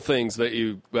little things that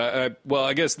you. Well,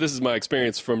 I guess this is my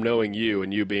experience from knowing you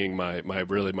and you being my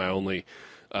only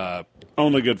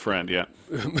only good friend. Yeah.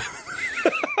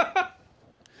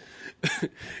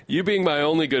 You being my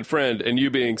only good friend and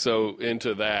you being so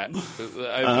into that,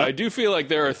 I do feel like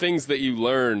there are things that you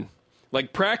learn,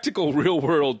 like practical, real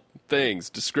world things,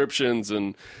 descriptions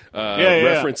and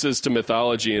references to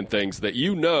mythology and things that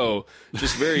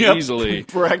just very easily.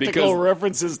 Practical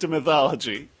references to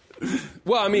mythology.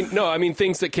 Well, I mean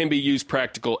things that can be used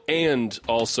practical and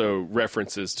also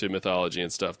references to mythology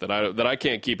and stuff that I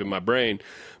can't keep in my brain.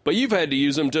 But you've had to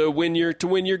use them to win your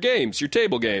games, your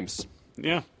table games.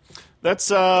 Yeah. That's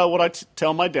what I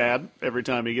tell my dad every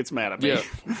time he gets mad at me. Yeah.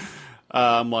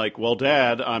 I'm like, well,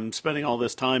 Dad, I'm spending all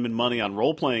this time and money on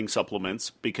role-playing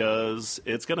supplements because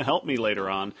it's going to help me later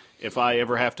on if I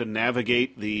ever have to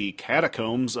navigate the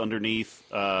catacombs underneath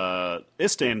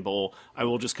Istanbul. I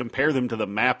will just compare them to the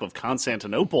map of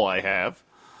Constantinople I have.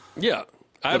 Yeah.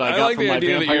 That I got like from the my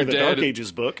idea that Vampire your the dad... Dark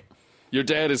Ages book. Your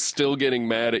dad is still getting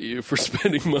mad at you for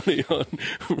spending money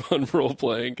on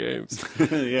role-playing games.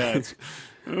 Yeah,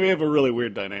 we have a really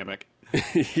weird dynamic.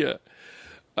 Yeah.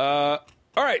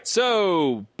 All right,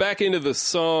 so back into the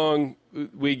song.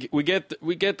 We get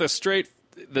the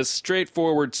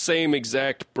straightforward same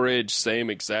exact bridge, same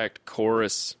exact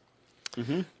chorus,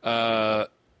 and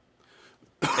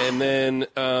then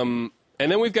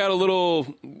we've got a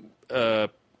little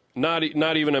not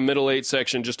even a middle eight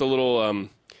section, just a little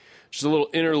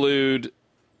interlude,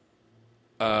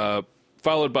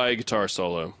 followed by a guitar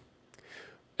solo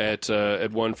at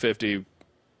 150.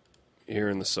 Here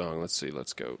in the song, let's see.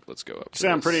 Let's go up. You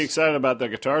sound pretty excited about the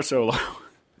guitar solo.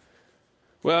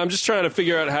 Well, I'm just trying to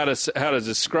figure out how to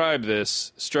describe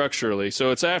this structurally.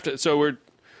 So it's after. So we're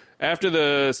after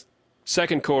the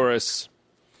second chorus.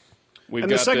 And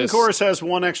the second chorus has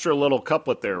one extra little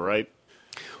couplet there, right?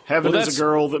 Heaven is a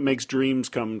girl that makes dreams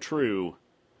come true.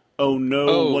 Oh,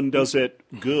 no one does it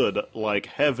good like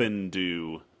heaven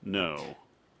do. No.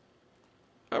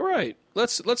 All right,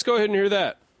 let's go ahead and hear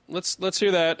that. Let's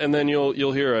hear that, and then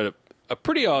you'll hear a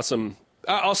pretty awesome.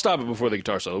 I'll stop it before the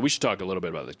guitar solo. We should talk a little bit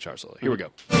about the guitar solo. Here we go.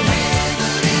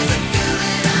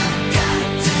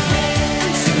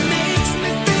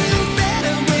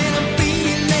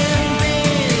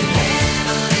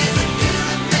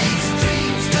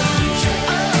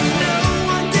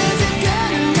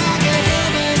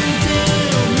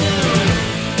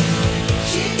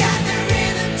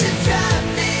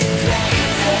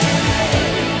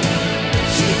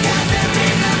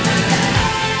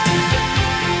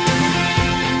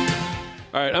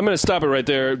 All right, I'm going to stop it right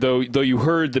there. Though you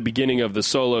heard the beginning of the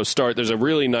solo start, there's a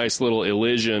really nice little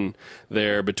elision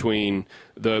there between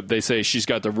they say she's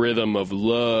got the rhythm of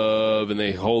love, and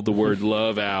they hold the word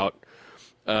love out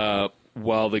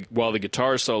while the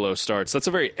guitar solo starts. That's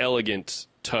a very elegant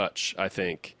touch, I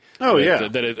think. Oh yeah,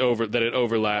 that it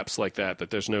overlaps like that. That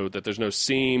there's no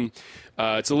seam.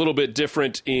 It's a little bit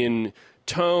different in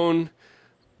tone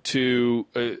to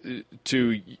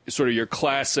sort of your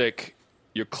classic.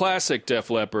 Your classic Def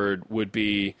Leppard would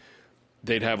be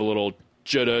they'd have a little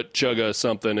chugga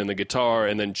something in the guitar,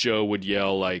 and then Joe would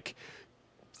yell like,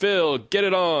 "Phil, get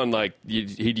it on!" Like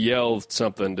he'd yell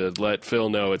something to let Phil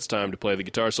know it's time to play the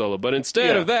guitar solo. But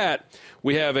instead of that,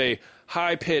 we have a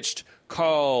high-pitched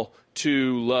call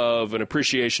to love, an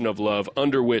appreciation of love,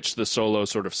 under which the solo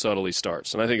sort of subtly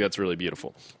starts, and I think that's really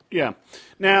beautiful. Yeah.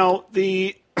 Now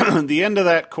the the end of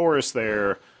that chorus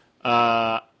there.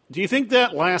 Do you think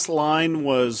that last line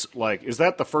was, like, is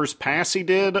that the first pass he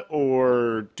did,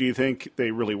 or do you think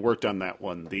they really worked on that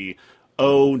one? The,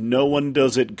 oh, no one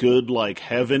does it good like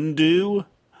heaven do?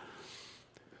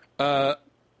 No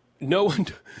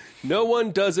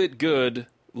one does it good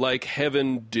like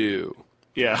heaven do.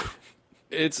 Yeah.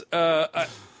 It's an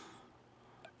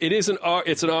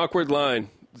awkward line.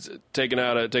 Taken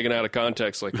out of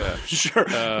context like that. Sure.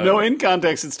 No, in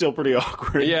context, it's still pretty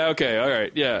awkward. Yeah. Okay. All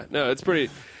right. Yeah. No, it's pretty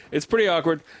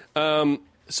awkward.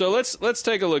 So let's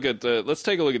take a look at the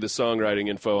songwriting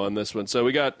info on this one. So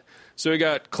we got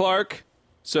Clark.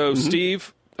 So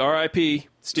Steve, R.I.P.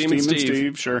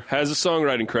 Steve, sure, has a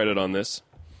songwriting credit on this.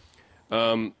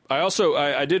 I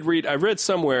read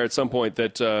somewhere at some point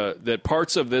that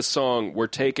parts of this song were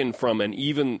taken from an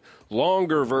even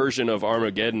longer version of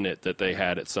Armageddon It that they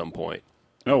had at some point.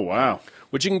 Oh wow.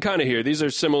 Which you can kind of hear. These are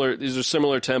similar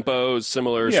tempos,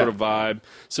 similar sort of vibe,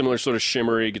 similar sort of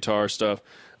shimmery guitar stuff.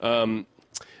 So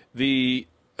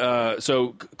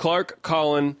Clark,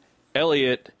 Colin,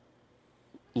 Elliot,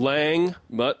 Lang,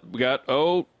 Mutt. We got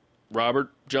Robert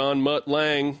John Mutt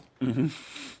Lang,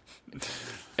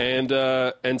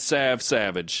 and Sav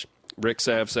Savage, Rick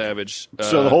Sav Savage.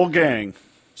 So the whole gang.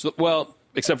 So well,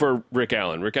 except for Rick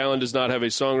Allen. Rick Allen does not have a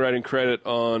songwriting credit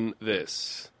on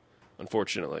this,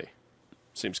 unfortunately.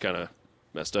 Seems kind of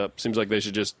messed up. Seems like they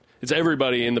should it's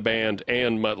everybody in the band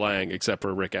and Mutt Lang except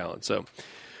for Rick Allen. So,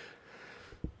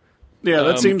 yeah,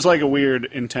 that seems like a weird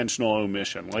intentional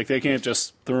omission. Like they can't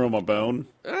just throw him a bone.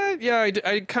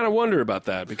 I kind of wonder about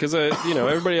that because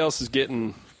everybody else is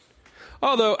getting.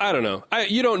 Although I don't know,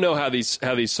 you don't know how these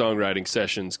songwriting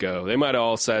sessions go. They might have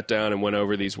all sat down and went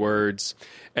over these words,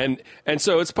 and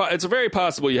so it's very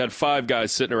possible you had 5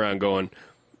 guys sitting around going.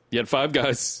 You had 5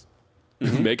 guys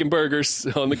making burgers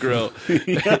on the grill,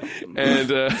 and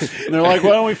they're like,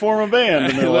 "Why don't we form a band?"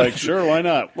 And they're like, "Sure, why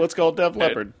not? Let's call it Def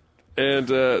Leppard." And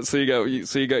so you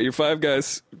got your 5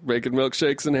 guys making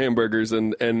milkshakes and hamburgers,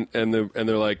 and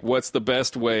they're like, "What's the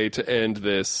best way to end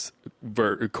this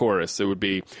chorus?" It would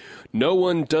be, "No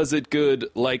one does it good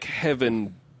like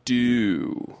heaven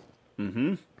do."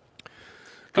 Mm-hmm.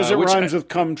 Because it rhymes with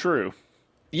 "come true."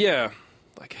 Yeah,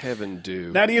 like heaven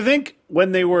do. Now, do you think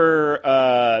when they were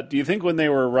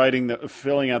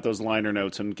filling out those liner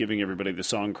notes and giving everybody the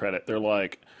song credit, they're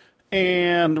like,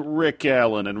 "And Rick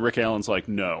Allen," and Rick Allen's like,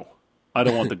 "No, I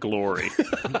don't want the glory."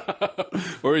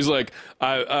 Or he's like,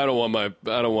 I don't want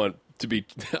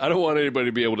anybody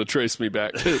to be able to trace me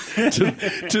back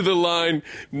to the line,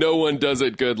 "No one does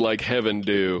it good like heaven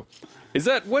do." Is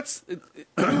that who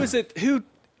is it? Who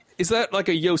is that, like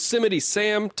a Yosemite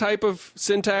Sam type of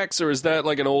syntax, or is that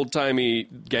like an old-timey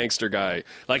gangster guy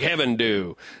like heaven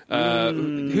do?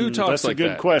 Who talks like that?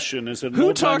 That's a good question. Is it an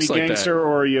old-timey gangster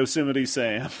or a Yosemite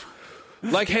Sam?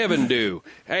 Like heaven do.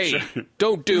 Hey, sure.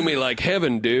 Don't do me like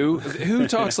heaven do. Who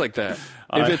talks like that?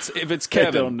 If it's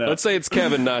Kevin, let's say it's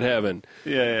Kevin, not heaven.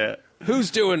 Yeah.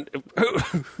 Who's doing?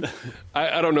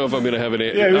 I don't know if I'm going to have an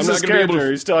answer. Yeah, who's this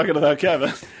character? He's talking about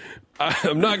Kevin.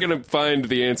 I'm not going to find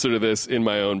the answer to this in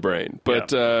my own brain.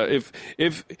 But if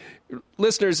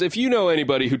listeners, if you know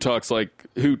anybody who talks like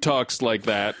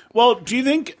that, well, do you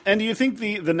think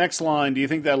the next line? Do you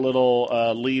think that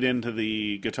little lead into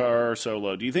the guitar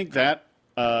solo? Do you think that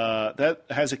that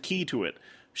has a key to it?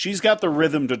 She's got the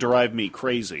rhythm to drive me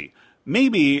crazy.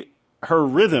 Maybe her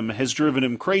rhythm has driven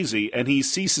him crazy, and he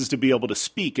ceases to be able to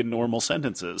speak in normal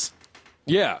sentences.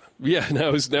 Yeah.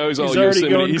 Now he's all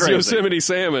Yosemite. He's Yosemite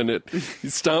Salmon.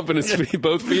 He's stomping his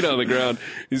both feet on the ground.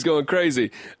 He's going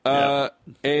crazy.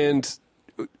 And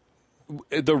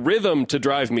the rhythm to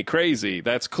drive me crazy,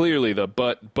 that's clearly the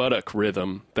buttock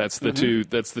rhythm. That's the two.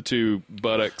 That's the two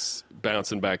buttocks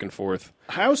bouncing back and forth.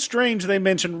 How strange they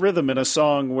mention rhythm in a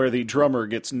song where the drummer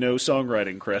gets no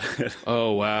songwriting credit.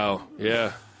 Oh wow,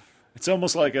 yeah. It's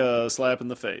almost like a slap in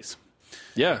the face.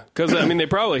 Yeah, because they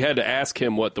probably had to ask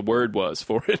him what the word was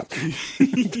for it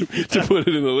to put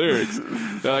it in the lyrics.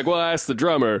 They're like, "Well, ask the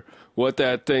drummer what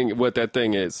that thing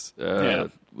is."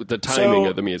 The timing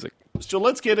of the music. So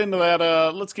let's get into that.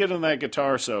 Let's get into that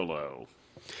guitar solo.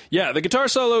 Yeah, the guitar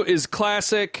solo is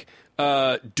classic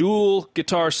dual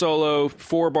guitar solo,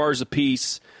 4 bars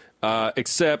apiece.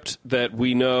 Except that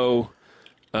we know,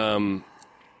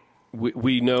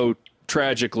 we know.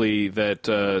 Tragically,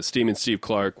 that Steve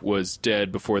Clark was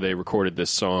dead before they recorded this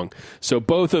song. So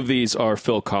both of these are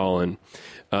Phil Collen,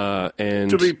 and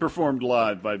to be performed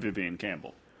live by Vivian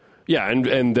Campbell. Yeah,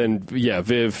 and then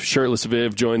shirtless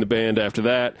Viv joined the band after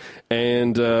that,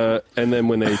 and then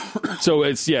when they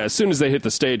as soon as they hit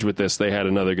the stage with this, they had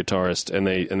another guitarist, and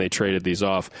they traded these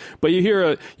off. But you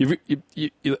hear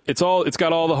it's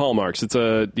got all the hallmarks.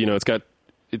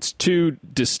 It's 2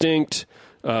 distinct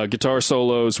guitar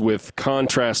solos with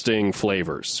contrasting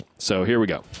flavors. So here we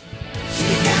go.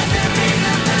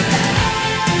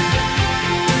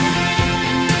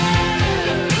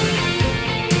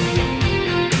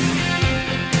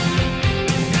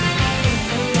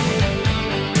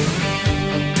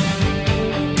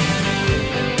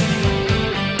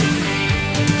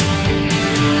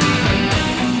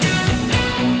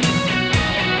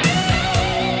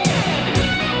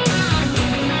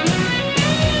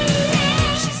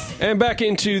 And back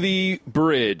into the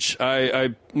bridge.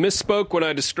 I misspoke when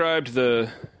I described the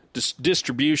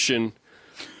distribution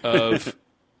of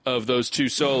those 2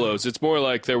 solos. It's more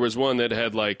like there was one that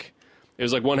had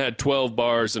one had 12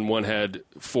 bars and one had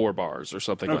 4 bars or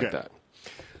something like that.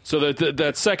 So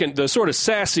that second, the sort of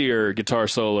sassier guitar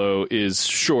solo is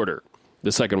shorter.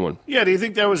 The second one. Yeah, do you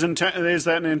think that was is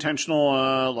that an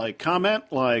intentional comment?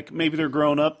 Like maybe they're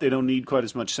grown up, they don't need quite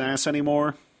as much sass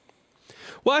anymore?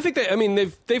 Well, I think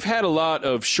they've had a lot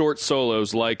of short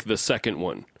solos like the second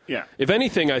one. Yeah. If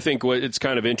anything, I think it's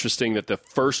kind of interesting that the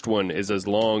first one is as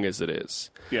long as it is.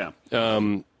 Yeah.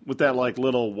 With that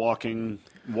little walking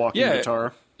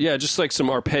guitar. Yeah, just like some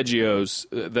arpeggios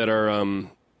that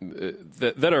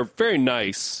are very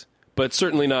nice, but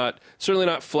certainly not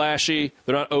flashy.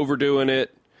 They're not overdoing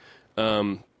it.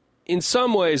 In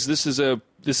some ways, this is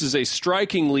a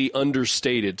strikingly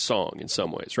understated song. In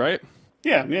some ways, right?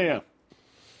 Yeah.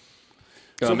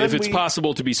 So if it's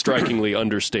possible to be strikingly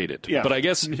understated. Yeah. But I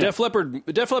guess Def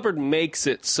Leppard makes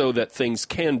it so that things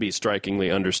can be strikingly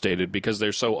understated because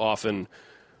they're so often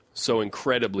so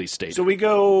incredibly stated. So we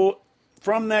go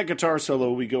from that guitar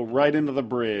solo, we go right into the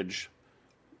bridge.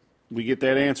 We get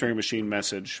that answering machine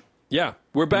message. Yeah,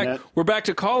 we're back. We're back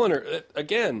to calling her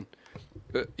again.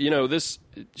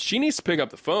 She needs to pick up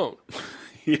the phone.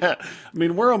 Yeah, I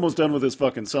mean, we're almost done with this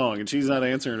fucking song, and she's not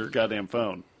answering her goddamn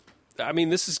phone. I mean,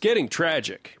 this is getting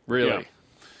tragic, really.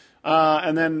 Yeah.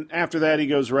 And then after that, he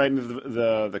goes right into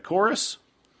the chorus.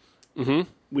 Mm-hmm.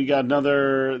 We got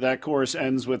that chorus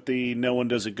ends with the "No one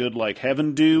does it good like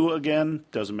heaven do" again.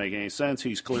 Doesn't make any sense.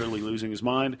 He's clearly losing his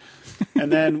mind.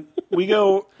 And then we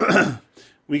go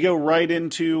right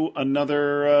into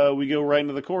another. We go right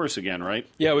into the chorus again, right?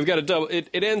 Yeah, we've got a double. It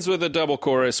ends with a double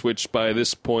chorus, which by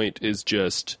this point is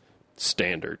just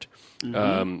standard.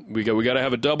 Mm-hmm. We got to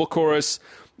have a double chorus.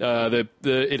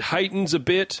 It heightens a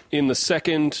bit in the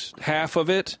second half of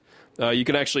it. You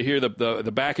can actually hear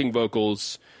the backing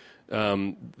vocals.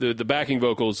 The backing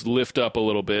vocals lift up a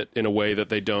little bit in a way that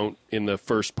they don't in the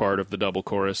first part of the double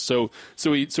chorus. So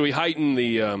we heighten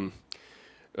the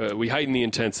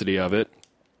intensity of it,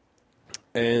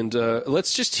 and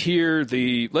let's hear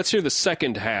the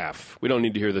second half. We don't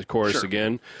need to hear the chorus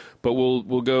again, but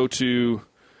we'll go to.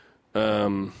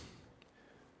 Let's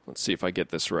see if I get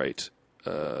this right.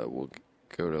 We'll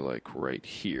go to right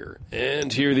here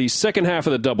and hear the second half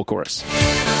of the double chorus.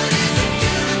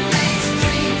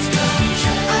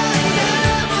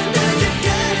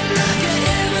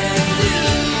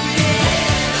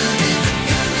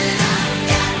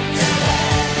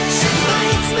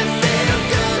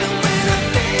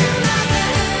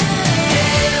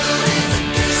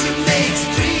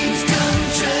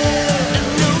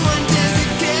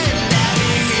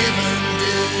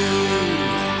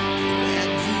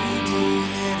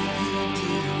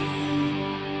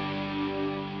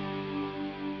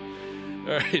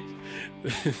 All right.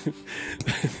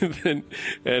 And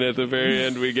at the very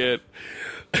end, we get...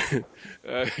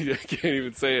 I can't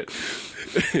even say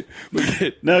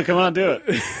it. No, come on, do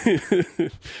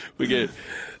it. We get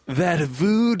that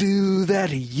voodoo that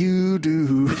you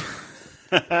do.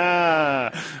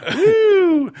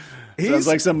 Woo! Sounds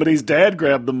like somebody's dad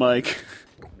grabbed the mic.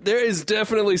 There is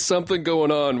definitely something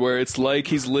going on where it's like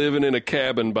he's living in a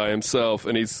cabin by himself,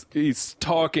 and he's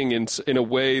talking in a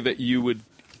way that you would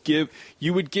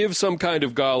give some kind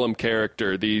of Gollum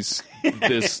character this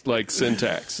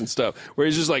syntax and stuff, where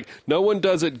he's just like, no one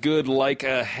does it good like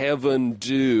a heaven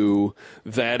do,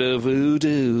 that a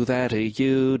voodoo that a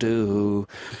you do.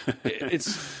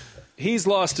 He's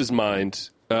lost his mind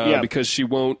because she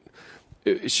won't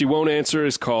answer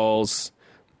his calls.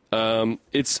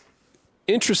 It's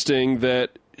interesting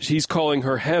that he's calling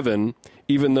her heaven,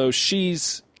 even though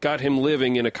she's got him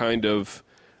living in a kind of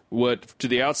what to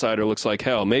the outsider looks like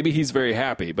hell. Maybe he's very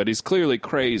happy, but he's clearly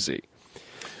crazy.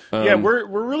 We're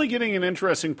really getting an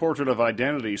interesting portrait of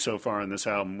identity so far in this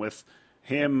album, with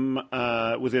him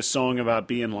with this song about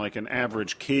being like an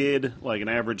average kid, like an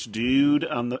average dude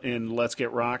in "Let's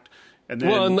Get Rocked," and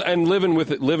then and living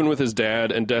with his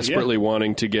dad and desperately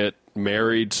wanting to get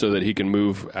married so that he can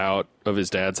move out of his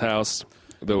dad's house.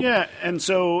 And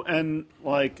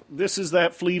this is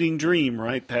that fleeting dream,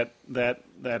 right?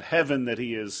 That heaven that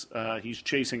he's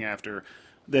chasing after,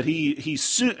 that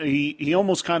he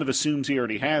almost kind of assumes he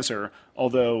already has her,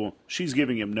 although she's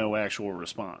giving him no actual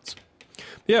response.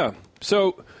 Yeah,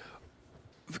 so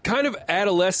kind of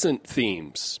adolescent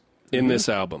themes in this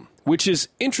album, which is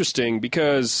interesting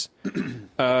because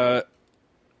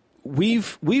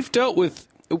we've dealt with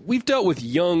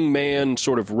young man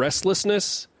sort of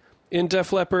restlessness in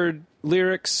Def Leppard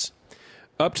lyrics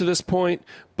up to this point,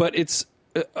 but it's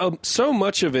so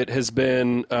much of it has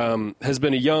been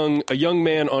a young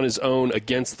man on his own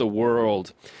against the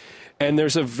world, and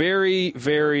there's a very,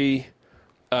 very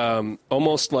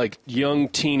almost like young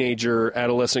teenager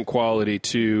adolescent quality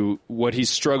to what he's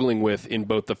struggling with in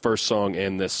both the first song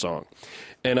and this song.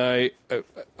 And I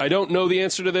don't know the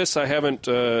answer to this. I haven't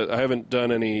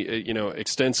done any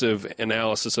extensive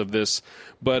analysis of this,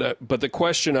 but the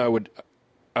question I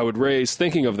would raise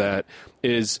thinking of that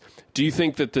is, do you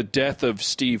think that the death of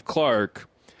Steve Clark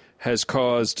has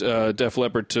caused Def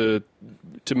Leppard to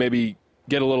maybe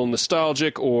get a little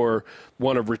nostalgic or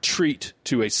want to retreat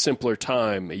to a simpler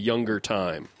time, a younger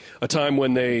time, a time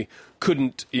when they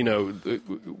couldn't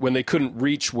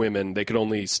reach women, they could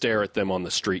only stare at them on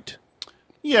the street?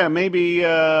 Yeah, maybe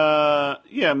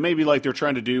like they're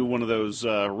trying to do one of those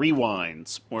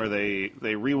rewinds where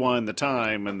they rewind the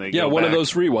time and they go one back of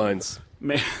those rewinds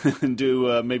and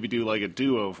do maybe do like a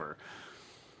do-over.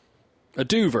 A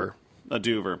doover. A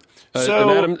doover.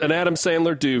 So an Adam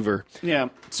Sandler doover. Yeah.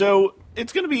 So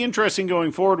it's going to be interesting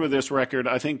going forward with this record.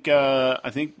 I think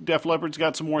Def Leppard's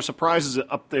got some more surprises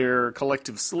up their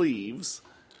collective sleeves.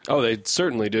 Oh, they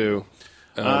certainly do.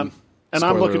 And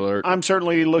alert. I'm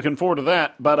certainly looking forward to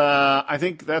that. But I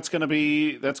think that's going to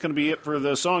be it for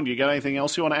the song. Do you got anything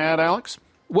else you want to add, Alex?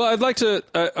 Well, I'd like to.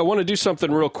 I want to do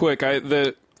something real quick. I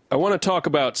want to talk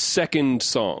about second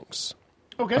songs.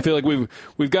 Okay. I feel like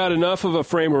we've got enough of a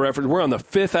frame of reference. We're on the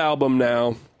 5th album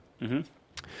now. Mm-hmm.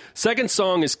 Second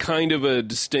song is kind of a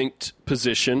distinct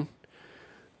position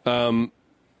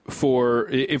for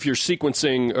if you're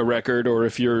sequencing a record or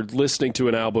if you're listening to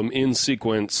an album in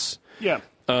sequence. Yeah.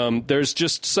 There's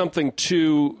just something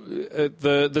to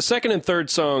the second and third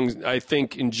songs. I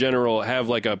think in general have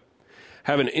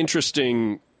an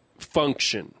interesting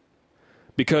function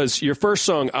because your first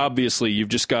song, obviously, you've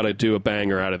just got to do a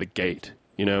banger out of the gate.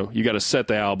 You know, you got to set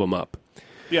the album up.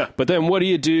 Yeah. But then what do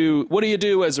you do? What do you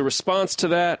do as a response to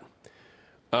that?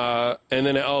 And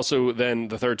then also, then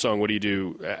the third song, what do you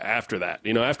do after that?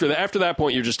 You know, after that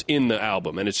point, you're just in the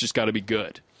album, and it's just got to be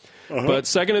good. Uh-huh. But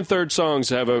second and third songs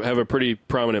have a pretty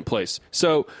prominent place.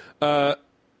 So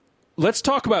let's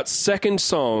talk about second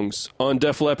songs on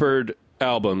Def Leppard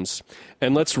albums,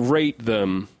 and let's rate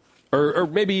them. Or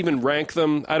maybe even rank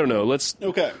them. I don't know. Let's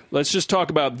just talk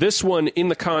about this one in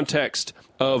the context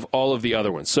of all of the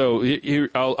other ones. So here,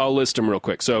 I'll list them real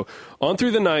quick. So On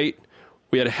Through the Night,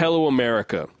 we had Hello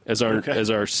America as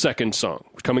our second song,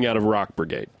 coming out of Rock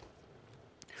Brigade.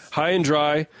 High and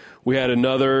Dry, we had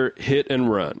another hit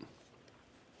and run,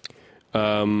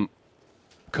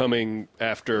 coming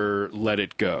after Let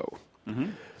It Go. Mm-hmm.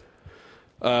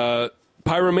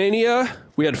 Pyromania,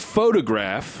 we had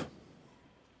Photograph.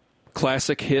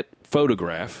 Classic hit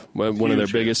Photograph, one of their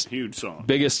biggest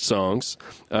songs,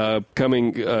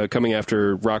 coming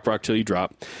after Rock Till You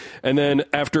Drop. And then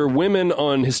after Women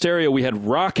on Hysteria, we had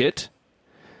Rocket.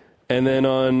 And then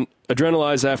on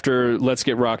Adrenalize after Let's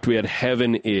Get Rocked, we had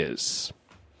Heaven Is.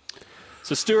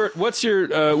 So Stuart, what's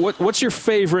your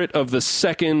favorite of the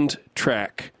second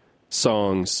track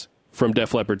songs from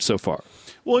Def Leppard so far?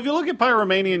 Well, if you look at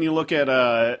Pyromania and you look at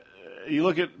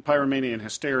Pyromania and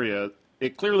Hysteria,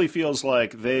 it clearly feels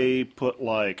like they put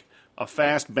like a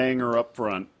fast banger up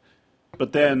front,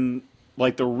 but then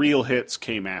like the real hits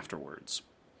came afterwards,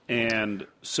 and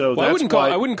so I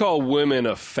wouldn't call Women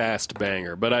a fast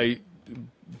banger, but I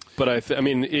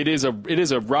mean it is a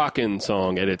rockin'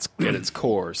 song at its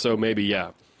core, so maybe yeah.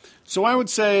 So I would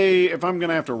say if I'm going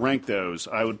to have to rank those,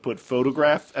 I would put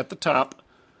Photograph at the top,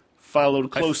 followed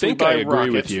closely by Rocket. I agree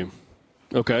with you.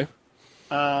 Okay.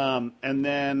 And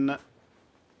then.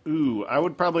 I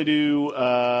would probably do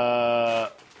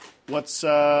what's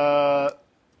off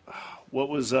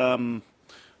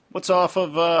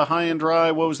of High and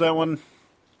Dry? What was that one?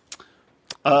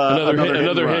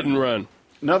 Another hit and run.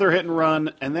 Another hit and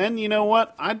run, and then you know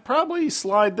what? I'd probably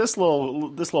slide this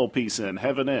little piece in.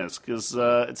 Heaven Is, because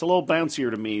it's a little bouncier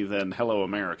to me than Hello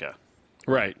America.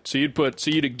 Right. So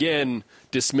you'd again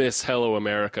dismiss Hello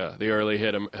America, the early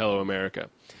hit Hello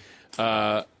America.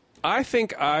 I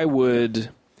think I would.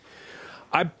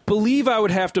 I believe I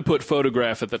would have to put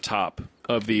Photograph at the top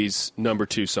of these number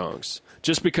 2 songs,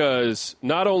 just because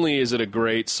not only is it a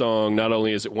great song, not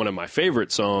only is it one of my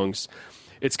favorite songs,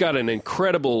 it's got an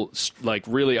incredible, like,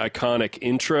 really iconic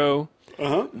intro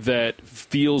that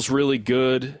feels really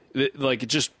good. Like, it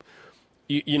just,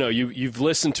 you've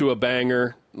listened to a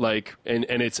banger, like, and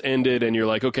it's ended, and you're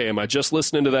like, okay, am I just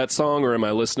listening to that song, or am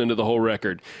I listening to the whole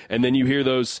record? And then you hear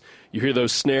those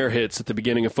snare hits at the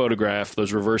beginning of Photograph,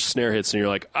 those reverse snare hits, and you're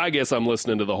like, I guess I'm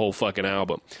listening to the whole fucking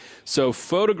album. So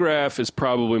Photograph is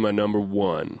probably my number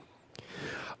 1.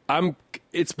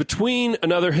 It's between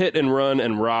Another Hit and Run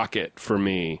and Rocket for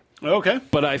me. Okay.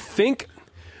 But I think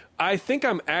and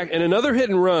Another Hit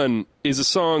and Run is a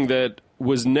song that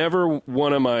was never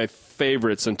one of my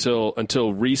favorites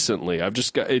until recently. I've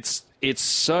just got it's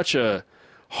such a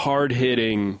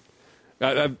hard-hitting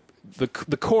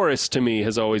the chorus to me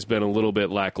has always been a little bit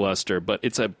lackluster, but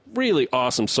it's a really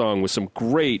awesome song with some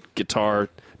great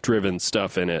guitar-driven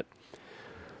stuff in it.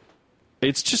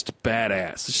 It's just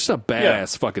badass. It's just a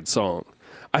badass fucking song.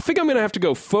 I think I'm going to have to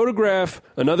go Photograph,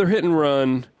 Another Hit and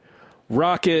Run,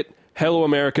 Rocket, Hello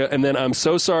America, and then I'm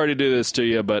so sorry to do this to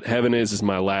you, but Heaven Is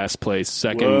my last place,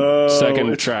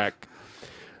 second track.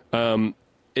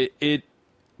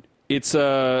 It's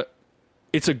a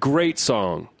great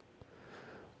song.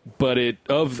 But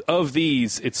of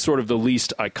these, it's sort of the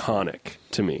least iconic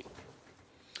to me.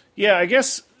 Yeah, I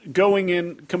guess going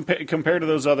in compared to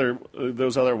those other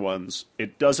ones,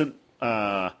 it doesn't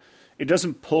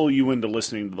pull you into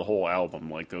listening to the whole album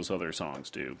like those other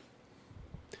songs do.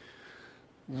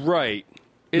 Right.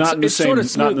 not in the same, sort of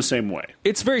smooth. not in the same way.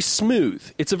 It's very smooth.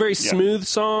 It's a very smooth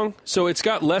song, so it's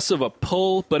got less of a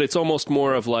pull, but it's almost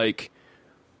more of like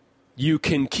you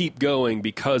can keep going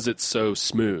because it's so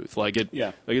smooth. Like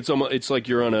it's almost, it's like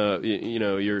you're on a,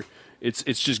 it's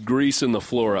just greasing the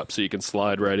floor up so you can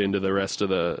slide right into the rest of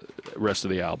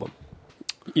the album.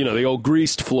 The old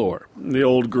greased floor. The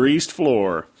old greased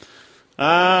floor.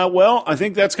 Well, I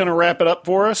think that's going to wrap it up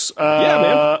for us.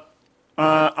 Man.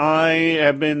 I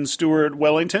have been Stuart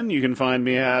Wellington. You can find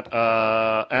me at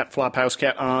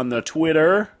FlopHouseCat on the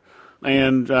Twitter.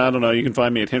 And, I don't know, you can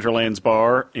find me at Hinterlands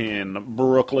Bar in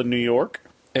Brooklyn, New York.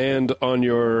 And on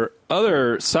your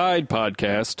other side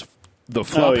podcast, The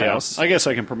Flophouse. I guess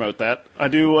I can promote that. I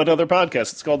do another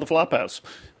podcast. It's called The Flophouse.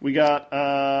 We got,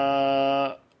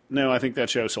 no, I think that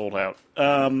show sold out.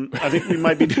 I think we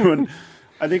might be doing...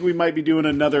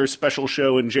 another special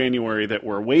show in January that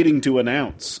we're waiting to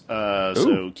announce.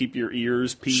 So keep your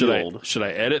ears peeled. Should I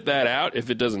edit that out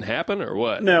if it doesn't happen, or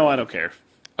what? No, I don't care.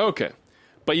 Okay.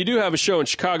 But you do have a show in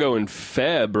Chicago in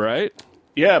Feb, right?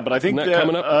 Yeah, but I think that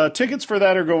coming up? Tickets for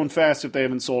that are going fast if they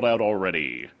haven't sold out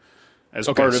already. As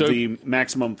part of the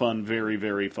Maximum Fun Very,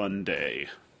 Very Fun Day.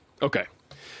 Okay.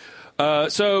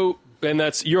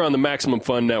 And you're on the Maximum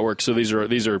Fun Network, so these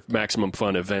are Maximum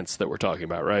Fun events that we're talking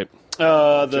about, right?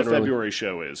 The February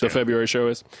show is. The February show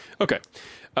is? Okay.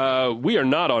 We are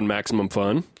not on Maximum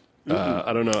Fun.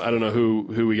 I don't know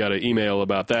who we got to email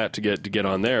about that to get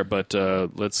on there, but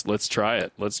let's try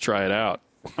it. Let's try it out.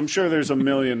 I'm sure there's a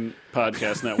million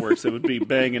podcast networks that would be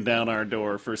banging down our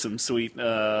door for some sweet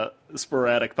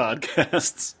sporadic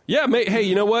podcasts. Yeah, hey,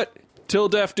 you know what? Till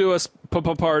Def do us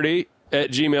party at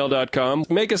gmail.com.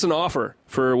 Make us an offer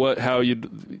for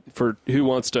who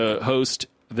wants to host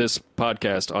this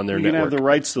podcast on their network. You can have the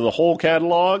rights to the whole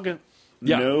catalog.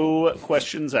 Yeah. No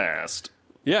questions asked.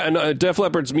 Yeah, and Def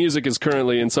Leppard's music is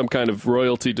currently in some kind of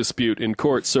royalty dispute in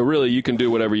court, so really you can do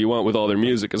whatever you want with all their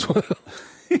music as well.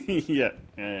 Yeah.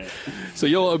 So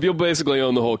you'll basically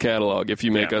own the whole catalog if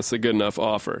you make us a good enough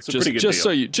offer. It's a pretty good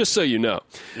deal. Just so you know.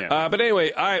 Yeah. But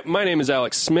anyway, my name is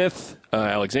Alex Smith,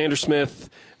 Alexander Smith.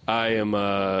 I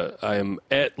am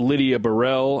at Lydia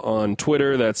Burrell on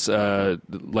Twitter. That's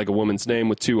like a woman's name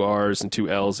with 2 R's and 2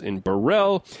 L's in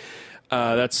Burrell.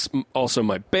 That's also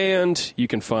my band. You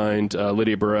can find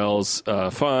Lydia Burrell's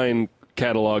fine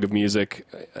catalog of music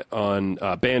on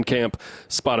Bandcamp,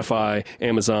 Spotify,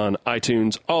 Amazon,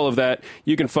 iTunes, all of that.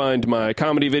 You can find my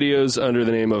comedy videos under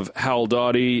the name of Hal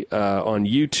Dawdy on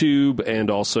YouTube, and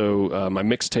also my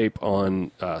mixtape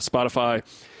on Spotify.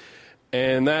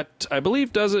 And that, I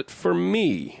believe, does it for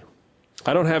me.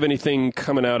 I don't have anything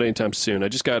coming out anytime soon. I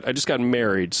just got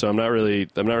married, so I'm not really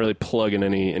plugging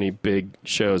any big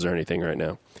shows or anything right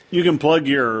now. You can plug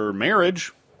your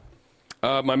marriage.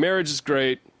 My marriage is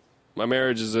great. My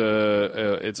marriage is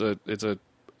it's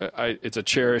a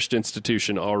cherished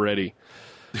institution already.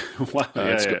 Wow,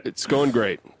 it's going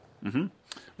great. Mm-hmm.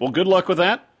 Well, good luck with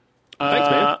that.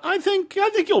 Thanks, man. I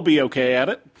think you'll be okay at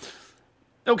it.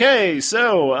 Okay,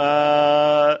 so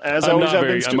as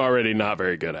always, I'm already not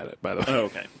very good at it, by the way.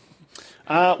 Okay.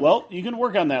 Well, you can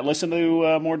work on that. Listen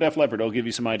to more Def Leppard. I'll give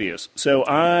you some ideas. So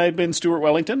I've been Stuart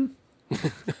Wellington.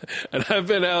 And I've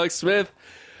been Alex Smith.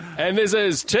 And this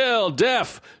is Till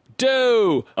Def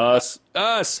Do Us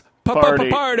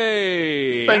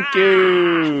Party. Thank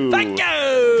you. Thank you.